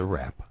 That's a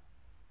wrap.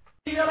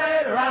 See you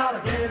later,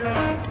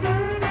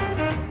 alligator.